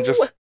watch it and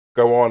just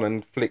go on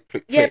and flick.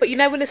 Yeah, but you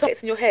know when the song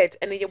gets in your head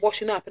and then you're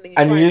washing up and then you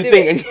try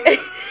and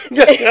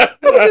do it.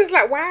 I was just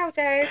like, wow,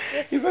 Jazz.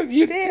 He's like,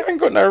 you ain't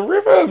got no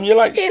rhythm. You're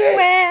like, stiff shit.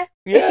 Wear.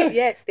 Yeah.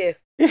 Yeah, stiff.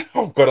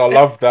 Oh, God, I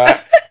love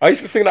that. I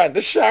used to sing that in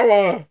the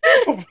shower.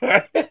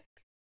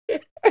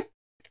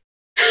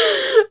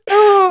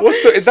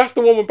 That's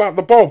the one about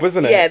the bob,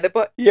 isn't it? Yeah, the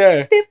bob.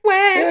 Yeah. Stiff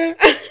wear.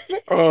 Yeah.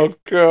 Oh,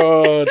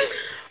 God.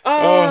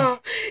 Oh.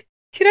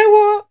 Do you know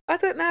what? I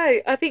don't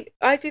know.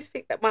 I just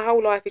think that my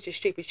whole life is just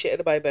stupid shit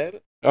at the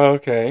moment. Oh,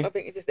 okay. I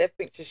think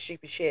everything's just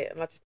stupid shit,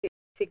 and I just keep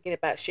thinking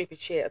about stupid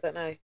shit. I don't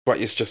know. But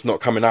it's just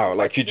not coming out,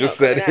 like you just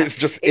said. It's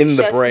just in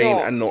the brain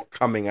and not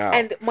coming out.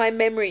 And my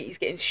memory is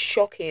getting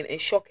shocking and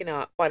shocking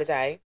up by the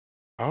day.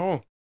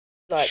 Oh,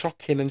 like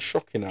shocking and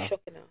shocking her.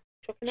 Shocking her.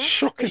 Shocking her.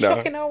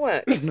 Shocking her a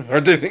word? No,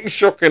 I don't think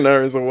shocking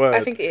her is a word.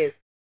 I think it is.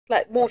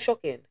 Like, more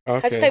shocking.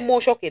 Okay. How'd you say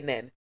more shocking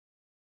then?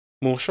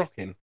 More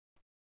shocking.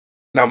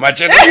 Now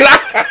imagine.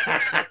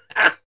 I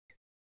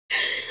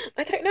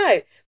don't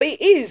know. But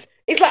it is.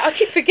 It's like, I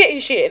keep forgetting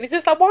shit. And it's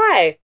just like,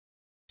 why?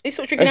 You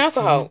stop drinking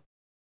alcohol.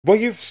 Well,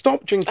 you've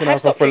stopped drinking I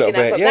have alcohol stopped for a little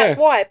drinking bit. alcohol. Yeah. That's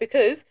why,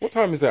 because... What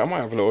time is it? I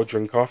might have a little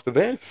drink after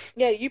this.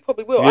 Yeah, you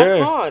probably will. Yeah. I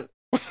can't.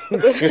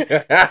 Because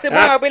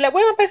tomorrow I'll be like,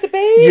 where am I supposed to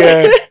be?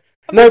 Yeah.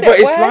 No, but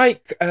it's work.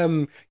 like,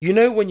 you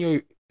know, when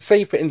you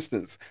say, for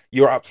instance,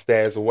 you're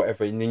upstairs or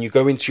whatever, and then you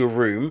go into your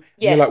room,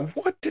 Yeah. and you're like,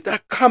 what did I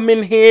come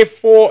in here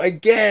for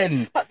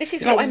again? But this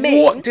is You're what like, I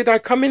mean. What did I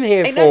come in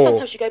here I for? know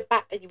sometimes you go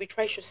back and you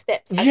retrace your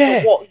steps as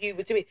to what you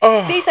were doing.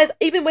 Oh. These days,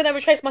 even when I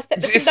retrace my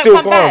steps, the It's thing still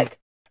don't come gone. back.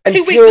 2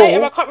 weeks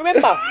later, I can't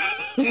remember.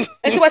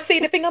 Until I see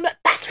the thing, I'm like,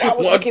 that's what I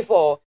was looking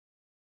for.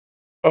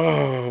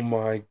 Oh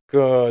my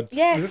God.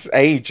 Yes. This is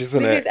age,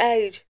 isn't it? This is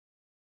age.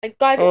 And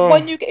guys,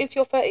 when you get into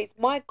your 30s,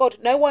 my God,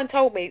 no one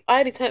told me. I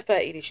only turned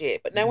 30 this year,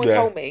 but no one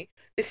told me.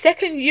 The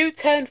second you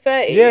turn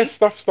 30... Yeah,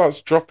 stuff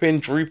starts dropping,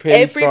 drooping.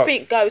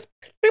 Everything goes...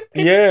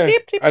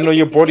 I know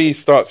your body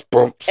starts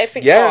bumps.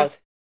 Everything's hard.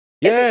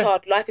 Yeah. Everything's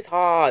hard. Life is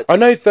hard. I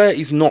know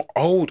 30's not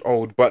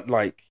old, but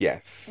like,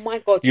 yes. My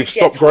God, you've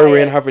stopped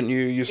growing, haven't you?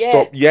 You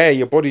stopped. Yeah,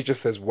 your body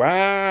just says,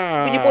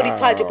 wow. When your body's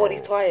tired, your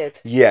body's tired.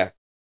 Yeah.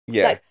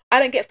 Yeah. Like, I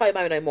don't get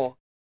FOMO no more.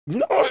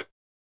 No.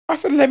 I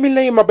said, let me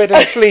lay in my bed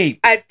and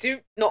sleep. I do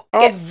not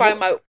get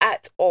FOMO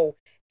at all.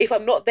 If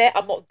I'm not there,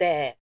 I'm not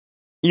there.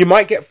 You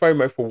might get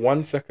FOMO for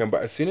 1 second,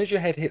 but as soon as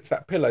your head hits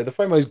that pillow, the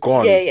FOMO's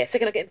gone. Yeah.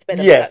 Second I get into bed,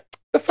 I'm like,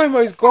 the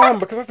FOMO's gone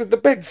because I said the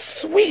bed's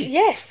sweet.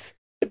 Yes.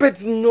 The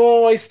bed's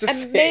nice to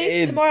sit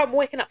in. Tomorrow I'm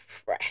waking up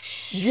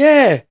fresh.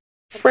 Yeah.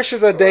 Fresh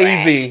as a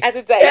daisy. As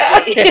a daisy.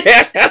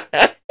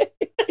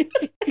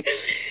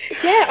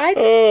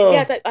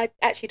 I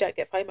actually don't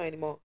get FOMO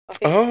anymore. I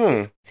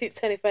think since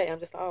turning 30, I'm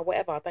just like,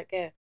 whatever, I don't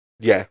care.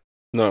 Yeah.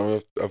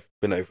 No, I've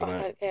been over that.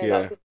 I don't care. Yeah.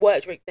 Like,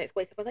 work drinks next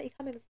week. I'm like, you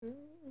coming?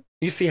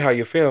 You see how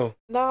you feel.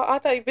 No, I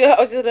don't feel. I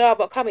was just like, no, I'm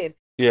not coming.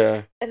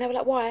 Yeah. And they were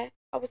like, why?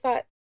 I was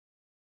like,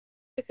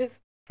 because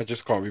I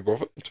just can't be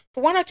bothered.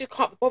 For one, I just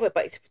can't be bothered,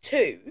 but it's for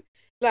two,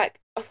 like,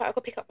 I was like, I've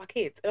got to pick up my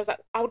kids. And I was like,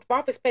 I would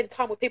rather spend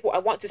time with people I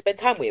want to spend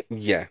time with.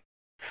 Yeah.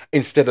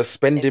 Instead of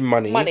spending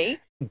money,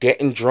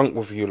 getting drunk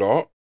with you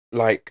lot,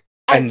 like,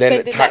 and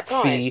then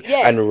taxi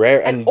and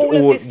all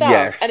of this stuff.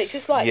 Yes. And it's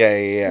just like,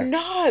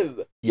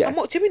 no, I'm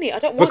not doing it. I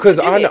don't want because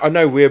to do it. I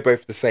know we're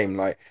both the same.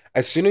 Like,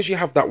 as soon as you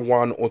have that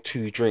 1 or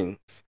 2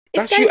 drinks,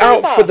 that's you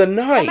over. out for the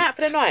night. I'm out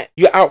for the night.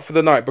 You're out for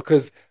the night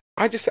because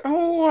I just said,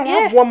 I'll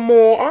have one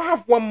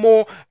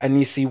more. And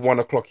you see 1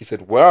 o'clock, you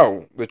said,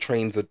 well, the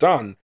trains are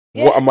done.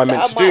 Yeah, what am I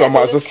meant to do? I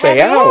might as well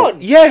stay out.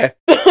 On. Yeah.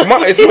 I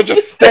might as well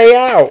just stay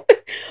out.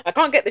 I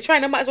can't get the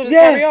train. I might as well just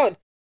carry on.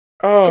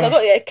 Because I've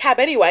got a cab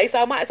anyway,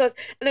 so I might as well.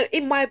 And then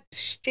in my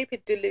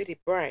stupid, deluded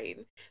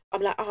brain, I'm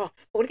like, but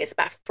when it gets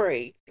about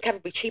 3, the cab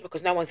will be cheaper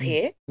because no one's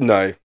here.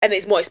 No. And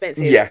it's more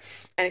expensive.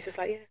 Yes. And it's just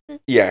like,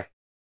 Yeah.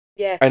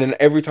 Yeah. And then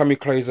every time you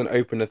close and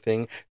open a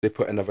thing, they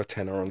put another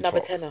tenner on top.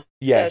 Another tenner.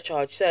 Yeah.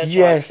 Surcharge.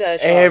 Yes.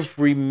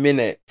 Every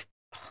minute.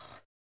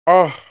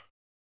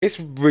 It's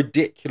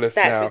ridiculous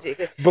now. That's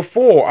ridiculous.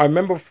 I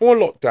remember before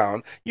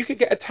lockdown, you could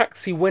get a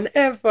taxi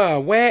whenever,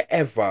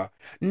 wherever.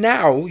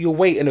 Now you're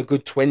waiting a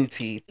good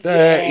 20,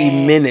 30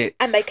 minutes.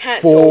 And they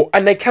cancel.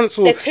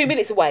 They're 2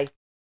 minutes away.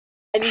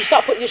 And you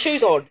start putting your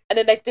shoes on. And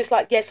then they're just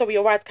like, sorry,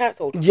 your ride's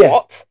cancelled. Yeah.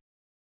 What?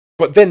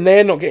 But then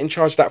they're not getting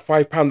charged that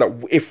 £5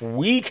 that if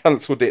we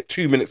cancelled it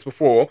 2 minutes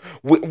before,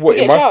 it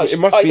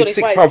must be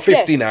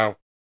 £6.50 now.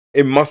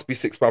 It must be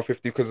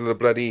 £6.50 because of the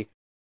bloody,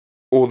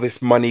 all this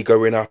money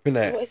going up,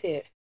 innit? What is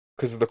it?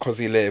 Because of the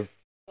Cosy Live.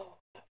 Oh,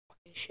 that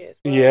fucking shit as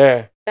well.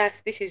 Yeah.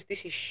 This is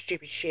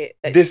stupid shit.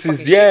 This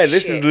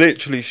is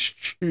literally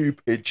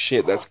stupid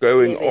shit that's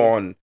going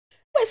on.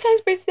 I went to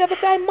Sainsbury's the other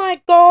day,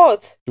 my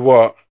God.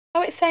 What? I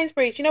went to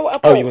Sainsbury's. Do you know what I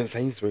bought? Oh, you went to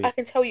Sainsbury's. I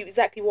can tell you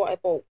exactly what I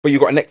bought. But you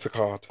got a Nectar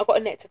card. I got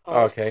a Nectar card.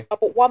 Oh, okay. I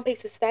bought 1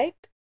 piece of steak.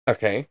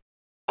 Okay.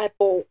 I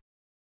bought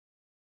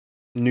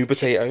new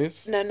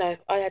potatoes. No.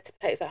 I had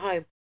potatoes at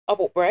home. I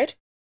bought bread.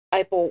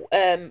 I bought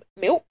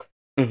milk.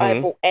 Mm-hmm.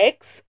 I bought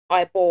eggs.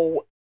 I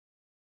bought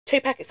 2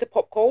 packets of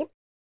popcorn.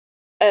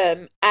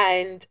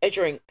 And a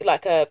drink,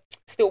 like a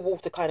still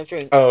water kind of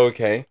drink. Oh,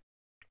 okay.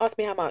 Ask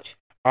me how much.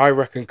 I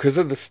reckon because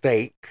of the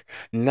steak.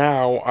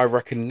 Now I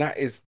reckon that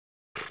is.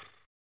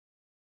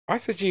 I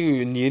said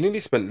you nearly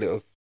spent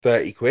little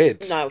 30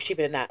 quid. No, it was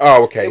cheaper than that.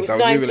 Oh, okay. It was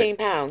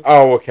 £19.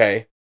 Oh,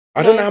 okay.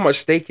 I don't know how much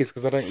steak is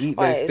because I don't eat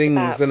those things,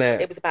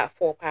 innit? It was about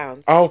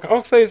 £4.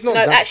 Oh, so it's not.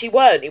 No, actually,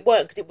 it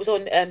weren't because it was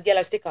on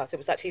yellow sticker, so it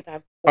was like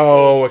 £2.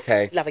 Oh,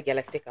 okay. Love a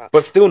yellow sticker.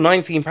 But still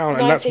 £19,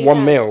 and that's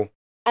 1 meal.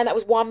 And that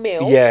was 1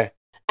 meal. Yeah.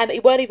 And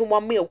it weren't even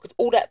 1 meal because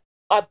all that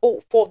I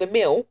bought for the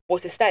meal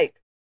was the steak.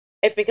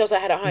 Everything else I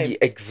had at home. Yeah,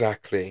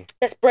 exactly.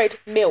 That's bread,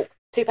 milk,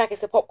 2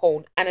 packets of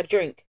popcorn, and a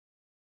drink.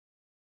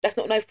 That's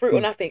not no fruit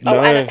or nothing. No.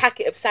 Oh, and a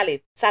packet of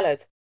salad.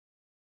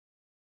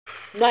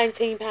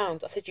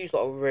 £19. I said, you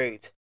lot are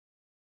rude.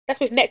 That's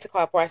with Nectar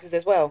card prices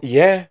as well.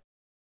 Yeah.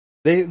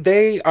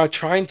 They are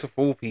trying to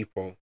fool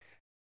people.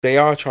 They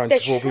are trying They're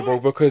to fool people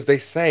because they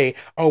say,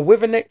 oh,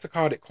 with a Nectar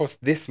card, it costs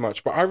this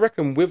much. But I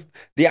reckon with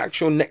the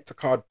actual Nectar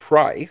card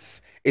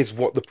price is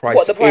what the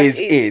price,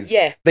 is.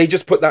 Yeah. They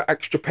just put that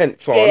extra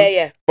pence on.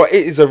 Yeah. But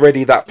it is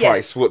already that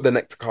price, what the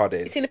Nectar card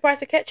is. It's in the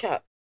price of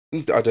ketchup.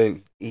 I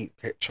don't eat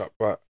ketchup,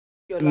 but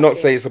You're not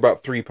say it's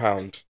about £3.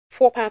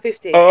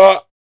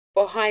 £4.50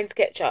 for Heinz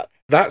ketchup.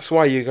 That's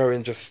why you go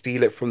and just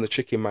steal it from the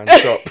chicken man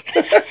shop.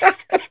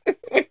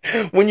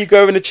 When you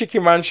go in a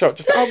chicken man shop,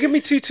 just give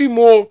me two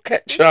more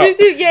ketchup.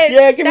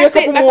 Yeah, give me a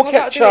couple more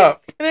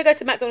ketchup. When we go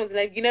to McDonald's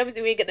and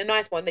when we get the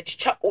nice one, they just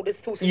chuck all the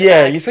sauce in the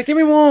bag. You say, give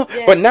me more.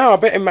 Yeah. But now I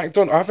bet in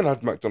McDonald's, I haven't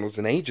had McDonald's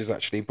in ages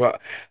actually,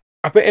 but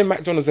I bet in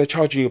McDonald's they're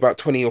charging you about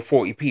 20 or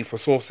 40p for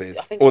sauces.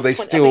 Or they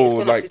 20, still I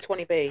think it's like up to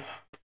 20p.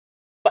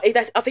 But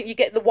I think you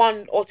get the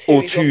one or two.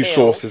 Or two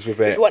sauces with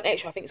it. If you want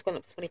extra, I think it's gone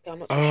up to 20p. I'm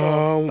not too sure.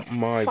 Oh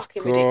my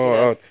fucking god!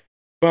 Ridiculous.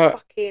 But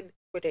fucking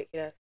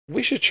ridiculous.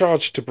 We should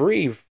charge to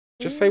breathe.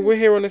 Just say we're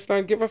here on this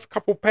line. Give us a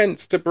couple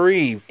pence to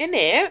breathe.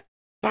 Innit?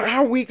 Like,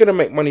 how are we gonna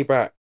make money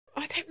back?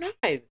 I don't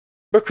know.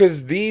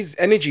 Because these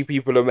energy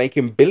people are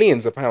making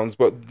billions of pounds,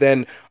 but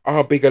then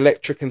our big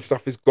electric and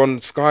stuff is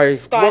gone sky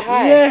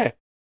high. Yeah,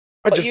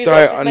 I just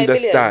don't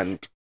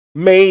understand.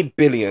 Made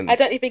billions. I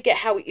don't even get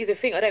how it is a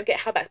thing. I don't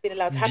get how that's been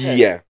allowed to happen.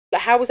 Yeah.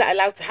 Like, how was that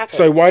allowed to happen?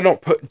 So why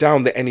not put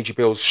down the energy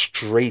bills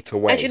straight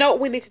away? And you know what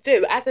we need to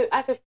do as a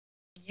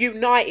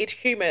united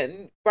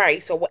human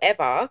race or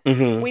whatever?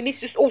 We need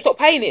to just all stop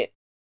paying it.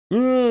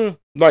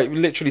 Like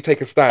literally take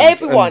a stand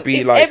and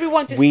be like,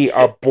 we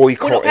are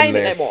boycotting we're not paying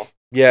this. It no more.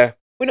 Yeah.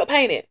 We're not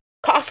paying it.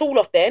 Cut us all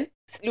off then.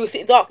 We'll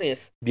sit in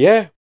darkness.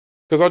 Yeah.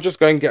 Because I'll just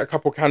go and get a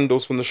couple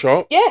candles from the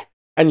shop. Yeah.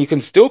 And you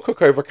can still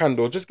cook over a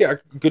candle. Just get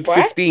a good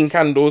 15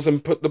 candles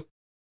and put the...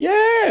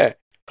 Yeah.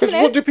 Because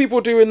what do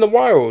people do in the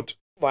wild?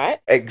 Right.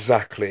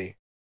 Exactly.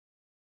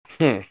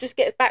 Just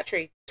get a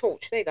battery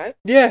torch. There you go.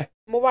 Yeah.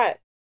 I'm all right.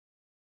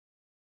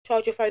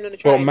 Charge your phone on the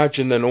train. Well,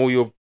 imagine then all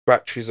your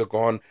batteries are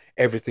gone,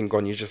 everything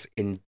gone. You're just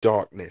in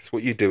darkness.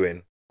 What are you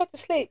doing? Go to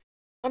sleep.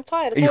 I'm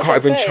tired. You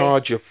can't even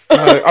charge your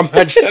phone.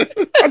 Imagine.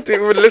 I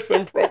didn't even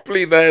listen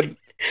properly then.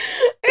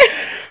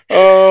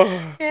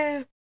 Oh.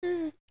 Yeah.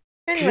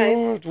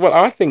 Anyways. God. Well,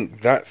 I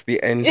think that's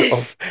the end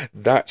of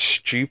that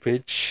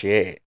stupid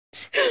shit.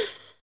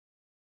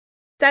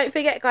 Don't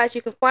forget, guys,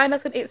 you can find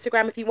us on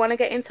Instagram if you want to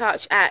get in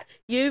touch at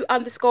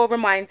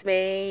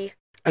 @you_reminds_me.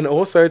 And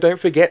also, don't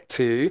forget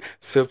to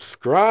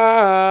subscribe.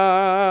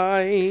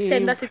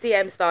 Send us a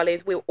DM,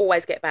 darlings. We'll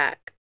always get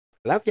back.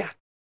 Love ya.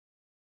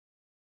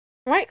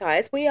 Right,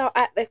 guys, we are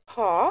at the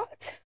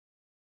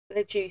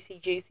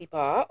juicy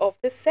part of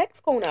the sex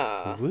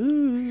corner.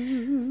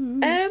 Woo.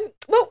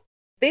 Well,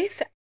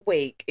 this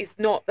week is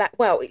not that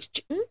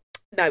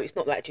it's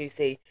not that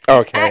juicy. Okay.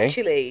 It's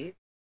actually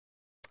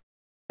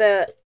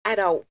the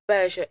adult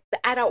version, the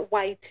adult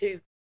way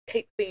to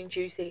keep being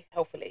juicy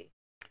healthily.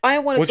 I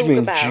want to talk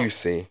about... What do you mean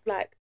juicy?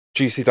 Like...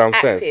 Juicy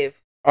downstairs? Active.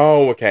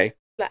 Oh, okay.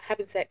 Like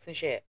having sex and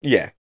shit.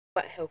 Yeah.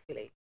 But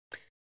healthily.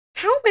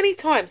 How many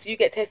times do you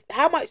get tested?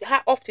 How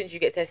often do you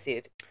get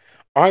tested?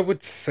 I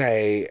would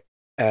say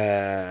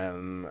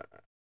maybe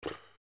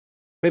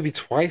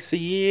twice a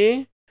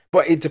year.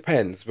 But it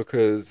depends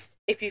because...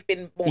 If you've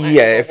been more active.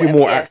 Yeah, if you're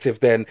more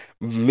active, then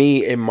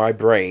me in my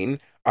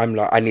brain... I'm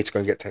like, I need to go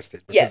and get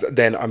tested because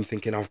then I'm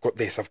thinking, I've got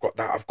this, I've got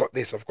that, I've got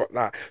this, I've got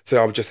that.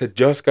 So I'm just said,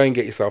 just go and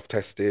get yourself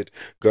tested.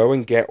 Go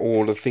and get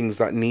all the things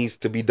that needs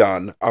to be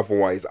done.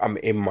 Otherwise, I'm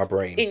in my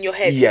brain. In your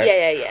head.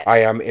 Yes, Yeah. I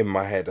am in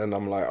my head. And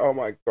I'm like, oh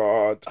my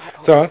God.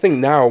 So I think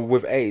now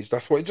with age,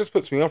 that's what it just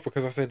puts me off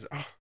because I said,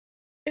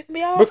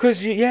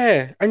 because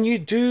you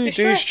do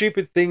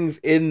stupid things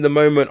in the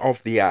moment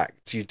of the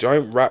act. You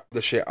don't wrap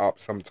the shit up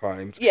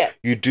sometimes. Yeah.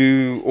 You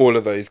do all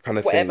of those kind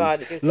of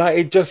things. Like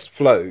it just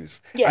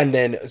flows. Yeah. And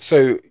then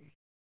so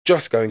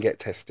just go and get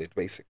tested,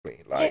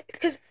 basically. Like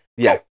because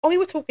we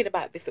were talking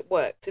about this at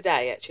work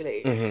today,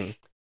 actually. Mm-hmm.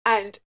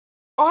 And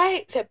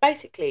I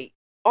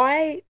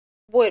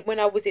would, when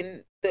I was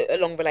in a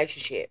long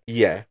relationship,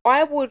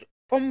 I would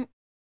from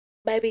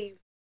maybe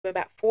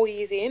about 4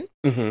 years in.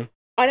 Mm-hmm.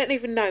 I don't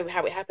even know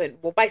how it happened.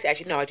 Well, basically,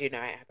 actually, no, I do know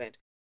how it happened.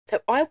 So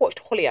I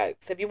watched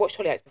Hollyoaks. Have you watched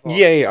Hollyoaks before?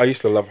 Yeah, I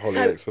used to love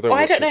Hollyoaks. So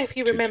I don't know if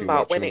you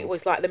remember when it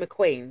was like the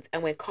McQueens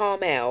and when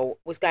Carmel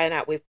was going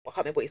out with, I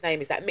can't remember what his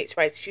name is, that mixed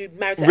race. She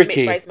married that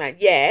mixed race man.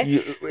 Yeah.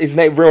 His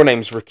real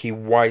name's Ricky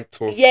White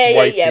or Yeah.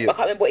 But I can't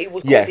remember what he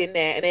was called in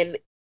there. And then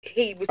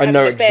he was having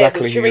an affair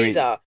with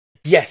Teresa.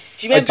 Yes,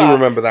 do you remember? I do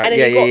remember that. And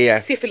then he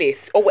got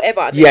syphilis or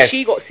whatever. And then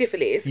she got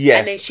syphilis. Yeah.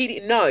 And then she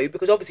didn't know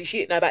because obviously she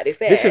didn't know about the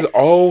affair. This is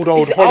old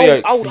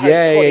Hollyoaks. Old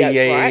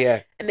Hollyoaks, right?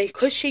 Yeah. And then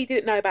because she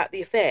didn't know about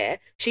the affair,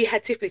 she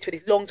had syphilis for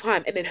this long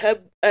time. And then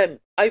her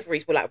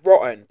ovaries were like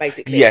rotten,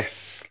 basically.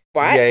 Yes.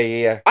 Right?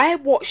 Yeah. I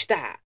watched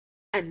that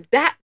and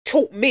that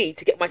taught me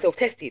to get myself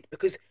tested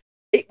because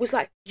it was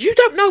like, you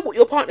don't know what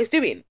your partner's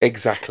doing.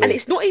 Exactly. And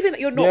it's not even that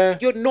you're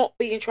not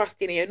being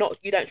trusting and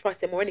you don't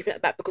trust them or anything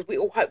like that because we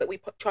all hope that we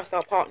trust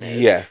our partners.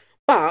 Yeah.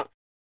 But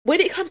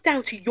when it comes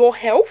down to your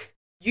health,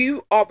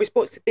 you are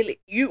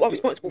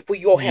responsible for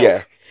your health.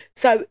 Yeah.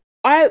 So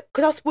we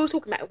were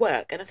talking about at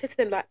work and I said to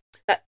them like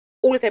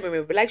all of them are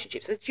in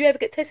relationships. So, did you ever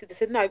get tested? They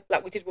said, no,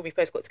 like we did when we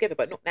first got together,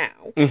 but not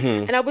now.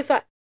 Mm-hmm. And I was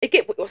like, I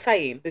get what you're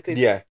saying, because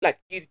Yeah. like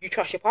you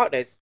trust your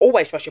partners.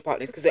 Always trust your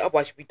partners, because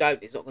otherwise if you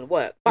don't, it's not going to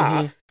work.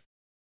 But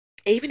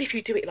even if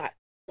you do it like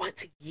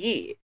once a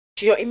year,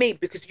 do you know what I mean?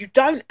 Because you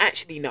don't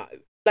actually know.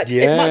 Like,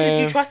 as much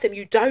as you trust them,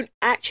 you don't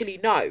actually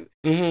know.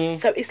 Mm-hmm.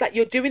 So it's like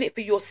you're doing it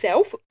for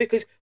yourself,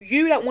 because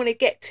you don't want to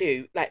get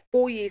to like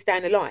 4 years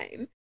down the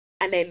line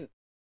and then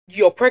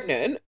you're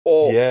pregnant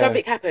or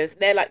something happens and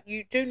they're like,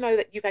 you do know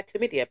that you've had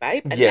chlamydia,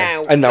 babe, and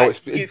now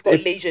like, you've got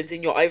lesions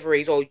in your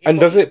ovaries, or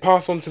does it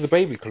pass on to the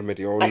baby,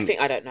 chlamydia? Or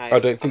I don't know. I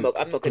don't think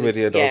I'm not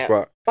chlamydia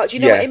does, but do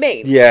you know what I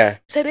mean? Yeah.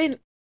 So then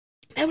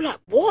they were like,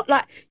 what?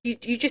 Like,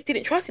 you just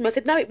didn't trust him? I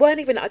said, no, it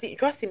weren't even that I didn't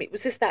trust him. It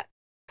was just that,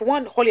 for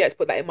one, Hollyoaks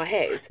put that in my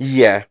head.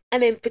 Yeah.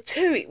 And then for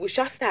two, it was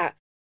just that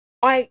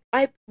I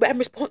am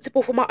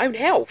responsible for my own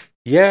health.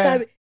 Yeah.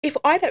 So if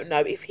I don't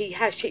know if he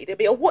has cheated on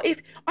me, or what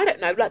if, I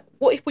don't know, like,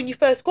 what if when you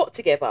first got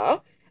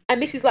together,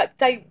 and this is like,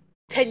 say,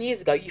 10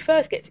 years ago, you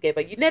first get together,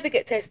 you never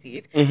get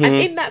tested, and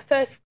in that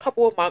first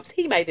couple of months,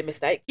 he made a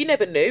mistake, you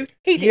never knew,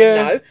 he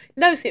didn't know,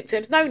 no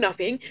symptoms, no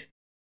nothing,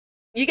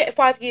 you get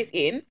 5 years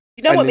in,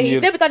 you know what I mean,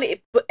 he's never done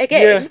it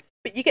again,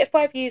 but you get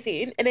 5 years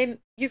in, and then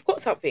you've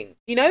got something,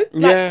 you know?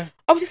 Like,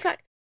 I was just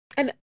like,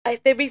 and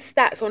there is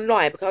stats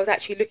online, because I was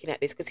actually looking at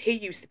this, because he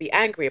used to be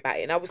angry about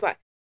it, and I was like,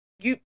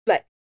 you,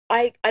 like,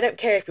 I don't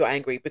care if you're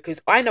angry,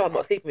 because I know I'm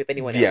not sleeping with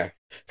anyone else.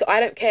 So I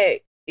don't care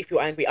if you're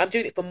angry. I'm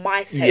doing it for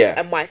myself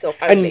and myself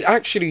only. And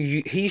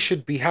actually, he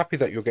should be happy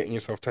that you're getting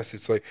yourself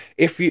tested. So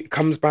if he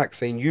comes back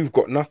saying you've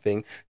got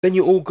nothing, then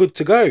you're all good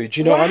to go. Do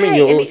you know what I mean?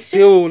 You're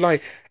still just,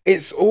 like,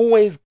 it's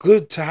always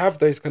good to have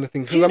those kind of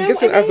things. Because I'm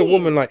guessing as a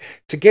woman, like,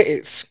 to get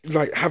it,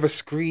 like, have a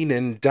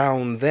screening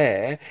down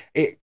there,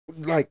 it,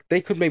 like,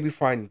 they could maybe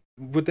find,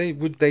 would they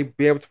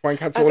be able to find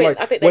cancer?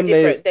 I think they're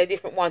different. They're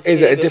different ones.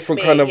 Is it a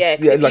different kind of? Yeah,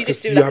 like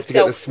you have to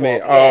get the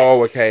smear.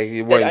 Oh, okay.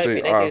 You won't do. I don't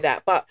think they do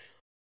that, but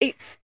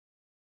it's.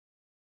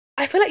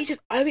 I feel like you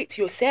just owe it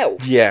to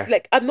yourself. Yeah.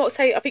 Like, I'm not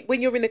saying. I think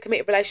when you're in a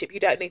committed relationship, you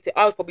don't need to.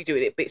 I was probably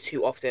doing it a bit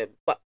too often,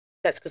 but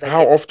that's because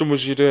How often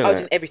was you doing it? I was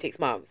doing every 6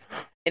 months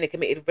in a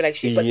committed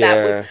relationship, but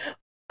that was.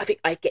 I think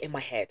I get in my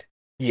head.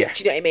 Yeah.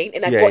 Do you know what I mean?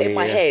 And I got in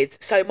my head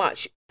so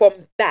much from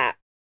that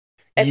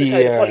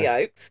episode of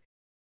Hollyoaks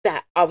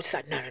that I was just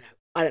like, no.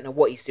 I don't know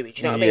what he's doing.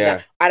 Do you know what I mean?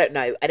 Like, I don't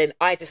know. And then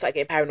I just started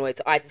getting paranoid.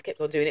 So I just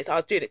kept on doing it. So I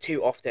was doing it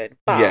too often.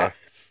 But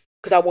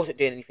because I wasn't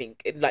doing anything.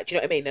 Like, do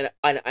you know what I mean?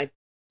 And I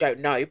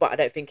don't know, but I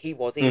don't think he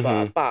was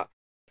either. But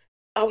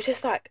I was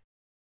just like,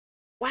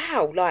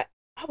 wow, like,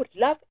 I would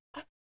love,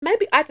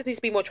 maybe I just need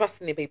to be more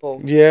trusting in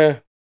people. Yeah.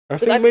 I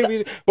think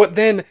maybe, but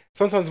then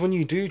sometimes when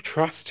you do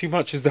trust too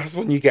much, that's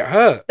when you get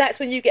hurt. That's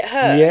when you get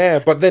hurt. Yeah,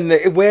 but then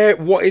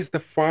what is the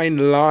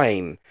fine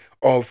line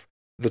of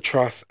the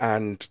trust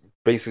and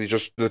basically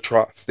just the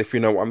trust, if you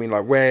know what I mean?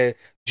 Like, where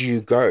do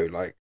you go,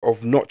 like,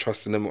 of not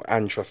trusting them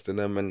and trusting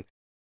them? And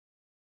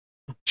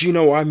do you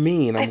know what I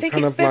mean? I think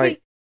kind it's of very,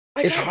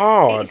 like, it's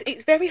hard.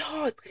 It's very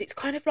hard, because it's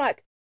kind of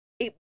like,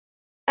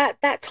 at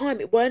that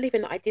time, it weren't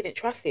even that I didn't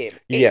trust him.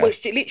 It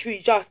was literally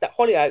just that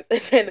Hollyoaks,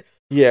 and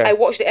then I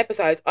watched the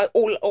episodes,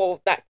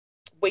 all that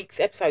week's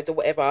episodes or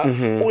whatever,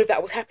 all of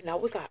that was happening. I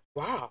was like,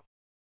 wow,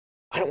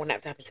 I don't want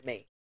that to happen to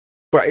me.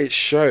 But it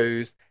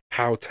shows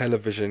how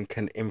television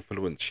can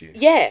influence you.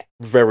 Yeah.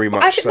 Very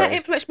much so. I think that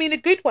influenced me in a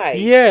good way.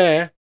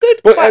 Yeah.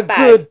 Good, but quite bad.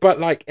 Good, but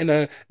like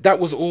that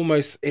was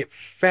almost, it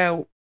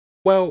felt,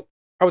 well,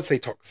 I would say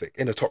toxic,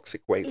 in a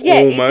toxic way,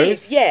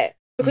 almost. It did, yeah.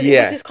 Because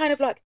it was just kind of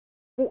like,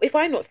 well, if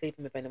I'm not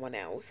sleeping with anyone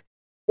else,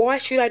 why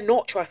should I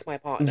not trust my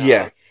partner?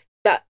 Yeah.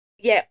 That,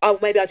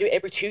 maybe I do it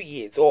every 2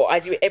 years, or I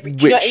do it every,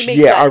 do you know what I mean?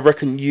 Yeah, like, I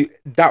reckon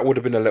that would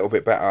have been a little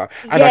bit better.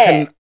 And I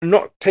can,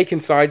 not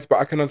taking sides, but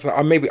I can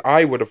understand, maybe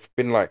I would have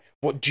been like,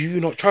 what, do you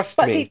not trust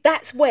me? But see,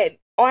 that's when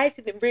I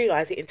didn't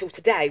realise it until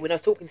today, when I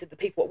was talking to the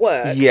people at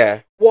work.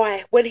 Yeah.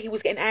 Why, when he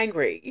was getting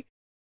angry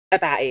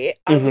about it,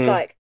 I was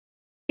like,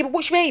 yeah, but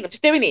what do you mean? I'm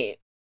just doing it.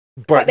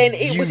 But then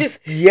it was just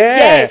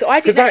so I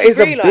didn't that is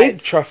realise. A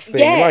big trust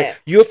thing. Like,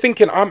 you're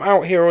thinking, I'm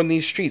out here on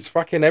these streets,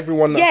 fucking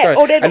everyone that's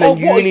going. And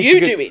then what are you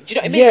doing? Do you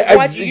know what I mean?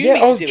 Why do you need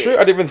to do true. it?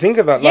 I didn't even think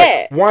of that.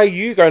 Like, why are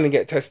you going to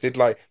get tested?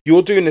 Like,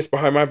 you're doing this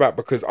behind my back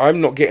because I'm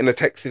not getting a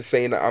text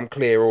saying that I'm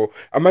clear. Or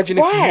imagine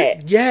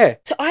if you,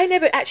 So I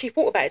never actually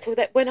thought about it until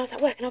that when I was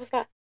at work, and I was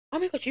like, oh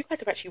my god, you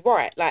guys are actually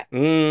right. Like,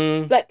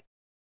 like.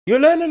 You're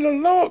learning a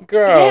lot,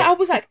 girl. Yeah, I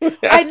was like,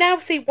 I now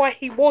see why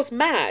he was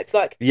mad.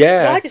 Like,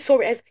 so I just saw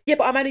it as,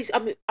 but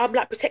I'm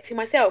like protecting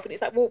myself, and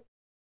it's like, well,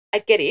 I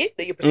get it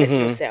that you're protecting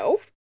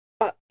yourself,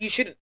 but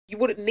you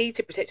wouldn't need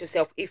to protect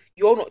yourself if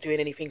you're not doing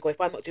anything, or if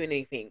I'm not doing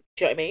anything.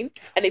 Do you know what I mean?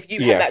 And if you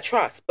have that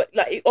trust, but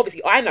like,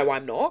 obviously, I know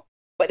I'm not,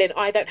 but then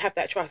I don't have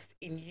that trust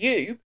in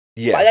you.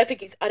 Yeah, but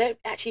I don't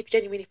actually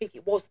genuinely think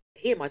it was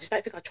him. I just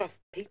don't think I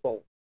trust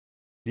people.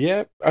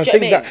 Yeah, I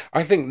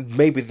think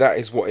maybe that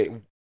is what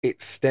it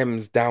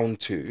stems down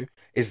to,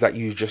 is that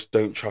you just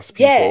don't trust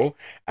people.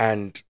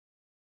 And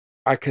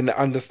I can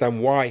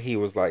understand why he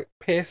was like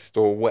pissed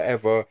or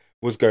whatever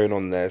was going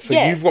on there. So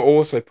Yeah. you've got to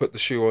also put the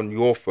shoe on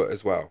your foot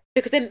as well.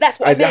 Because then that's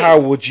what I mean. How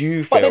would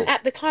you feel? But then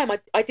at the time,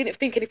 I didn't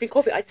think anything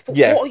of it. I just thought,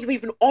 Yeah. what are you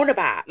even on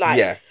about? Like,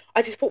 Yeah.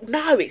 I just thought,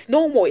 no, it's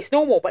normal. It's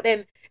normal. But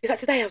then it's like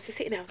today, I was just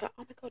sitting there. I was like,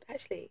 oh my God,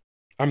 actually.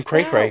 I'm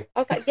cray-cray. Wow. I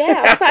was like,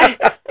 yeah. I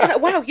was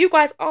like, wow, you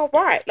guys are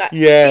right. Like,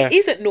 Yeah. it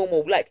isn't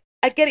normal. Like,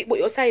 I get it what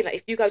you're saying. Like,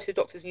 if you go to the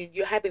doctors and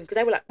you're having, because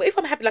they were like, well, if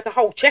I'm having like a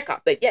whole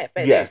checkup, then yeah,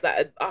 fair enough.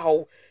 Like a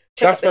whole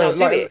checkup, then I'll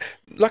do it.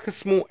 Like a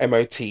small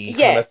MOT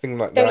kind of thing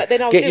like that. Like,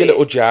 then I'll get do your it.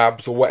 little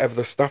jabs or whatever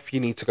the stuff you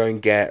need to go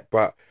and get.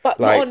 But like,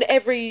 not on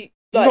every...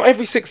 Like, not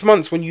every 6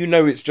 months when you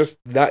know it's just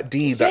that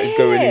D that is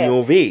going in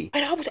your V.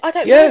 And I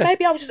don't know.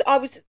 Maybe I was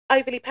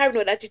overly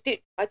paranoid. I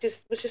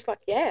just was just like,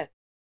 yeah.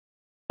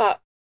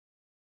 But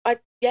I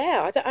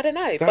don't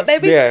know. But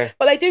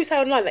they do say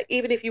online, like,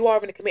 even if you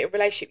are in a committed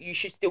relationship, you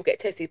should still get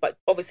tested. But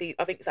obviously,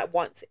 I think it's like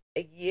once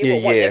a year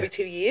or once every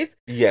 2 years.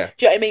 Yeah.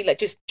 Do you know what I mean? Like,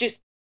 just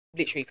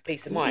literally for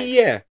peace of mind.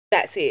 Yeah.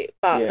 That's it.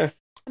 But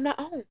I'm like,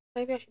 oh,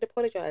 maybe I should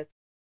apologise.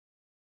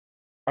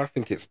 I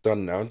think it's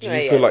done now. Do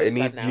you feel like you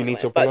need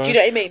to apologise? But do you know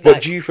what I mean?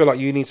 But do you feel like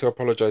you need to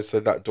apologise so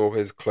that door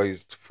is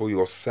closed for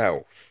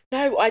yourself?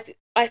 No,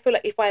 I feel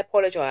like if I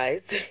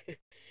apologise,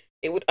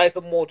 it would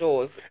open more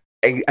doors.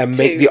 And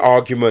make the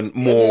argument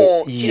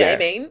more... Do you know what I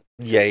mean?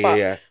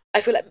 Yeah.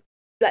 I feel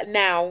like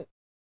now,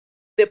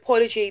 the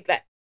apology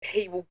that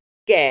he will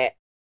get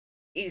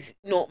is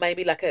not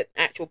maybe like an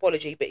actual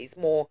apology, but it's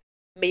more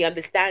me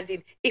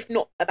understanding, if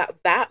not about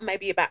that,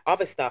 maybe about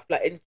other stuff,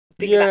 like, and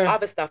thinking about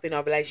other stuff in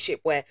our relationship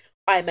where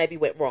I maybe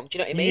went wrong. Do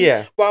you know what I mean?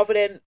 Yeah. Rather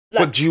than...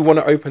 Like, but do you want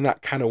to open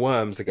that can of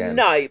worms again?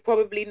 No,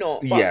 probably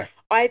not. But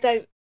I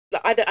don't...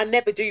 Like, I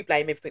never do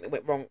blame everything that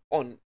went wrong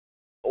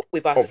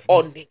with us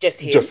on just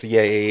him. Just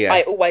yeah.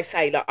 I always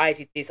say, like, I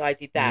did this, I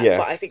did that.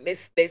 But I think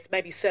there's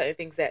maybe certain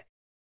things that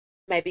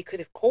maybe could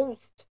have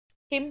caused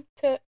him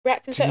to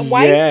react in certain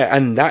ways. Yeah,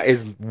 and that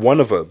is one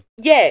of them.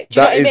 Yeah,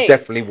 that is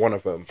definitely one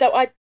of them.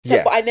 But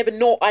I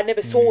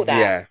never saw that.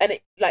 Yeah. And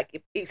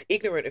it's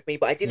ignorant of me,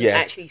 but I didn't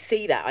actually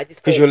see that. I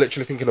just because you're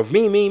literally thinking of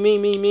me.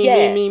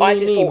 I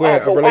just thought,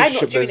 where a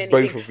relationship there's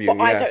anything, both of you. But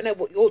I don't know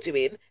what you're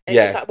doing. And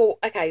it's just like, well,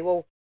 okay,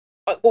 well,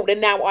 then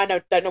now I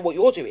don't know what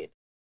you're doing.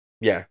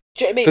 Yeah.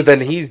 Do you know what I mean? So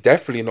then he's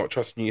definitely not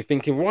trusting you,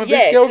 thinking, well,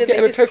 this girl's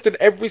getting tested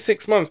every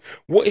 6 months.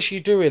 What is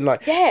she doing?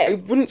 Like,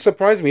 it wouldn't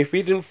surprise me if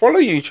he didn't follow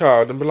you,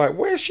 child, and be like,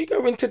 where's she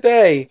going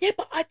today? Yeah,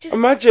 but I just...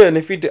 Imagine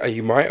if he did.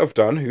 He might have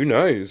done. Who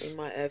knows? He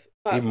might have.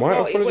 He might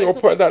have followed you or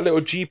put that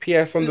little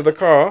GPS under the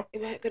car.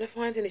 You weren't going to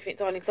find anything,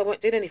 darling, because I weren't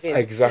doing anything.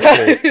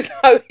 Exactly.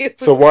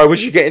 So why was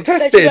she getting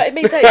tested? So, you know what I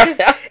mean?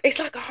 So it's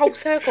like a whole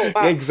circle.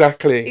 But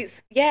exactly.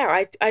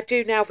 I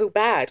do now feel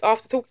bad.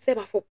 After talking to them,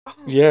 I thought,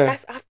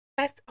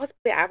 I was a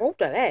bit out of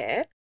order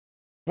there.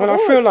 Well, I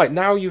feel like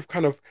now you've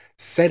kind of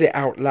said it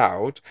out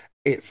loud,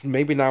 it's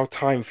maybe now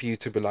time for you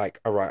to be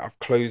like, all right, I've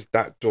closed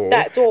that door.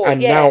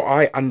 And now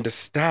I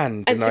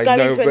understand. And to go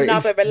into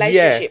another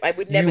relationship, I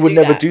would never do that.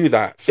 You would never do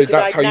that. So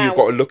that's how you've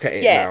got to look at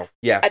it now.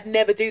 Yeah. I'd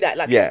never do that.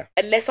 Like,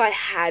 unless I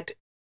had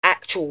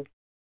actual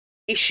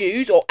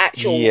issues or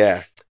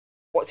actual,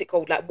 what's it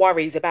called? Like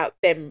worries about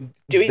them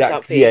doing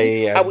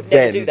something. I would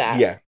never do that.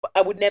 Yeah.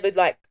 I would never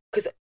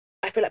because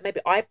I feel like maybe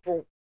I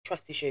brought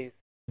trust issues.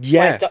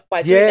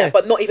 By doing that,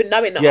 but not even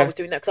knowing that I was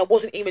doing that, because I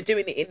wasn't even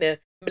doing it in a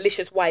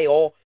malicious way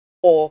or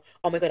oh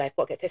my God, I've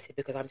got to get tested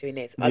because I'm doing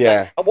this.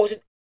 I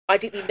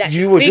didn't even actually.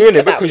 You were doing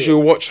it because you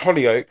watched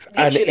Hollyoaks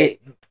and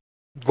it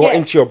got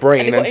into your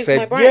brain and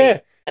said,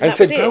 and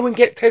said, go and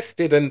get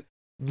tested. And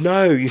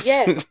no,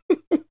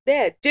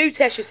 do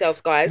test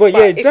yourselves, guys. But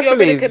if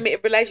you're in a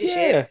committed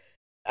relationship,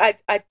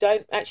 I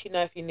don't actually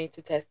know if you need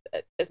to test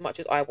as much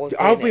as I was.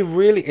 I'll be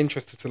really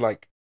interested to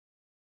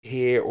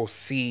hear or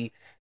see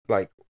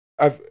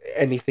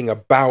anything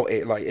about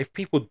it, like if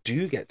people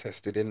do get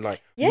tested in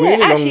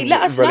really actually long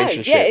let us know.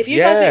 If you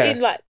guys are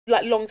in like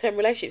long-term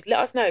relationships, let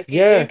us know if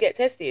you do get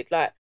tested.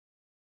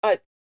 I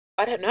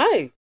don't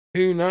know,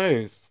 who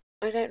knows,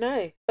 I don't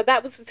know, but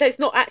that was so it's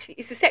not actually,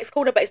 it's a sex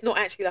corner, but it's not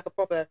actually like a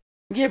proper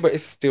but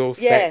it's still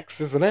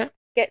sex, isn't it?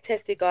 Get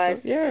tested,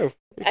 guys. You've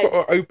got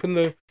to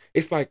open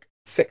it's like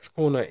sex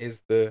corner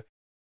is the,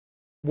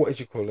 what did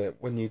you call it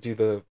when you do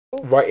the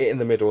write it in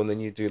the middle and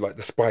then you do like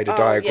the spider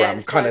diagram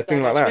kind of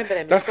thing like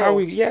that? That's how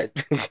we That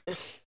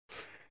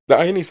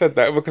I only said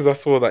that because I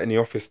saw that in the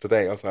office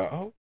today. I was like,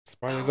 oh,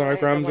 spider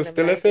diagrams are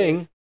still a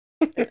thing.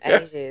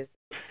 Ages.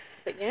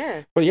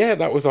 But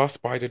that was our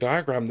spider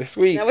diagram this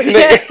week. That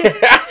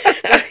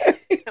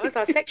was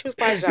our sexual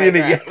spider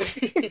diagram.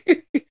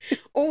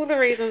 All the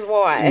reasons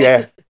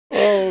why.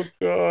 Oh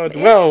God.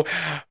 Well,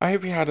 I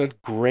hope you had a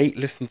great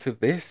listen to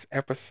this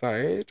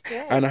episode,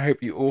 and I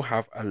hope you all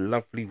have a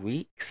lovely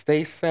week.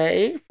 Stay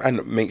safe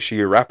and make sure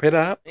you wrap it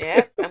up.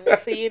 And we'll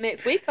see you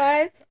next week,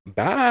 guys.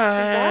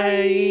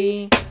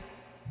 Bye.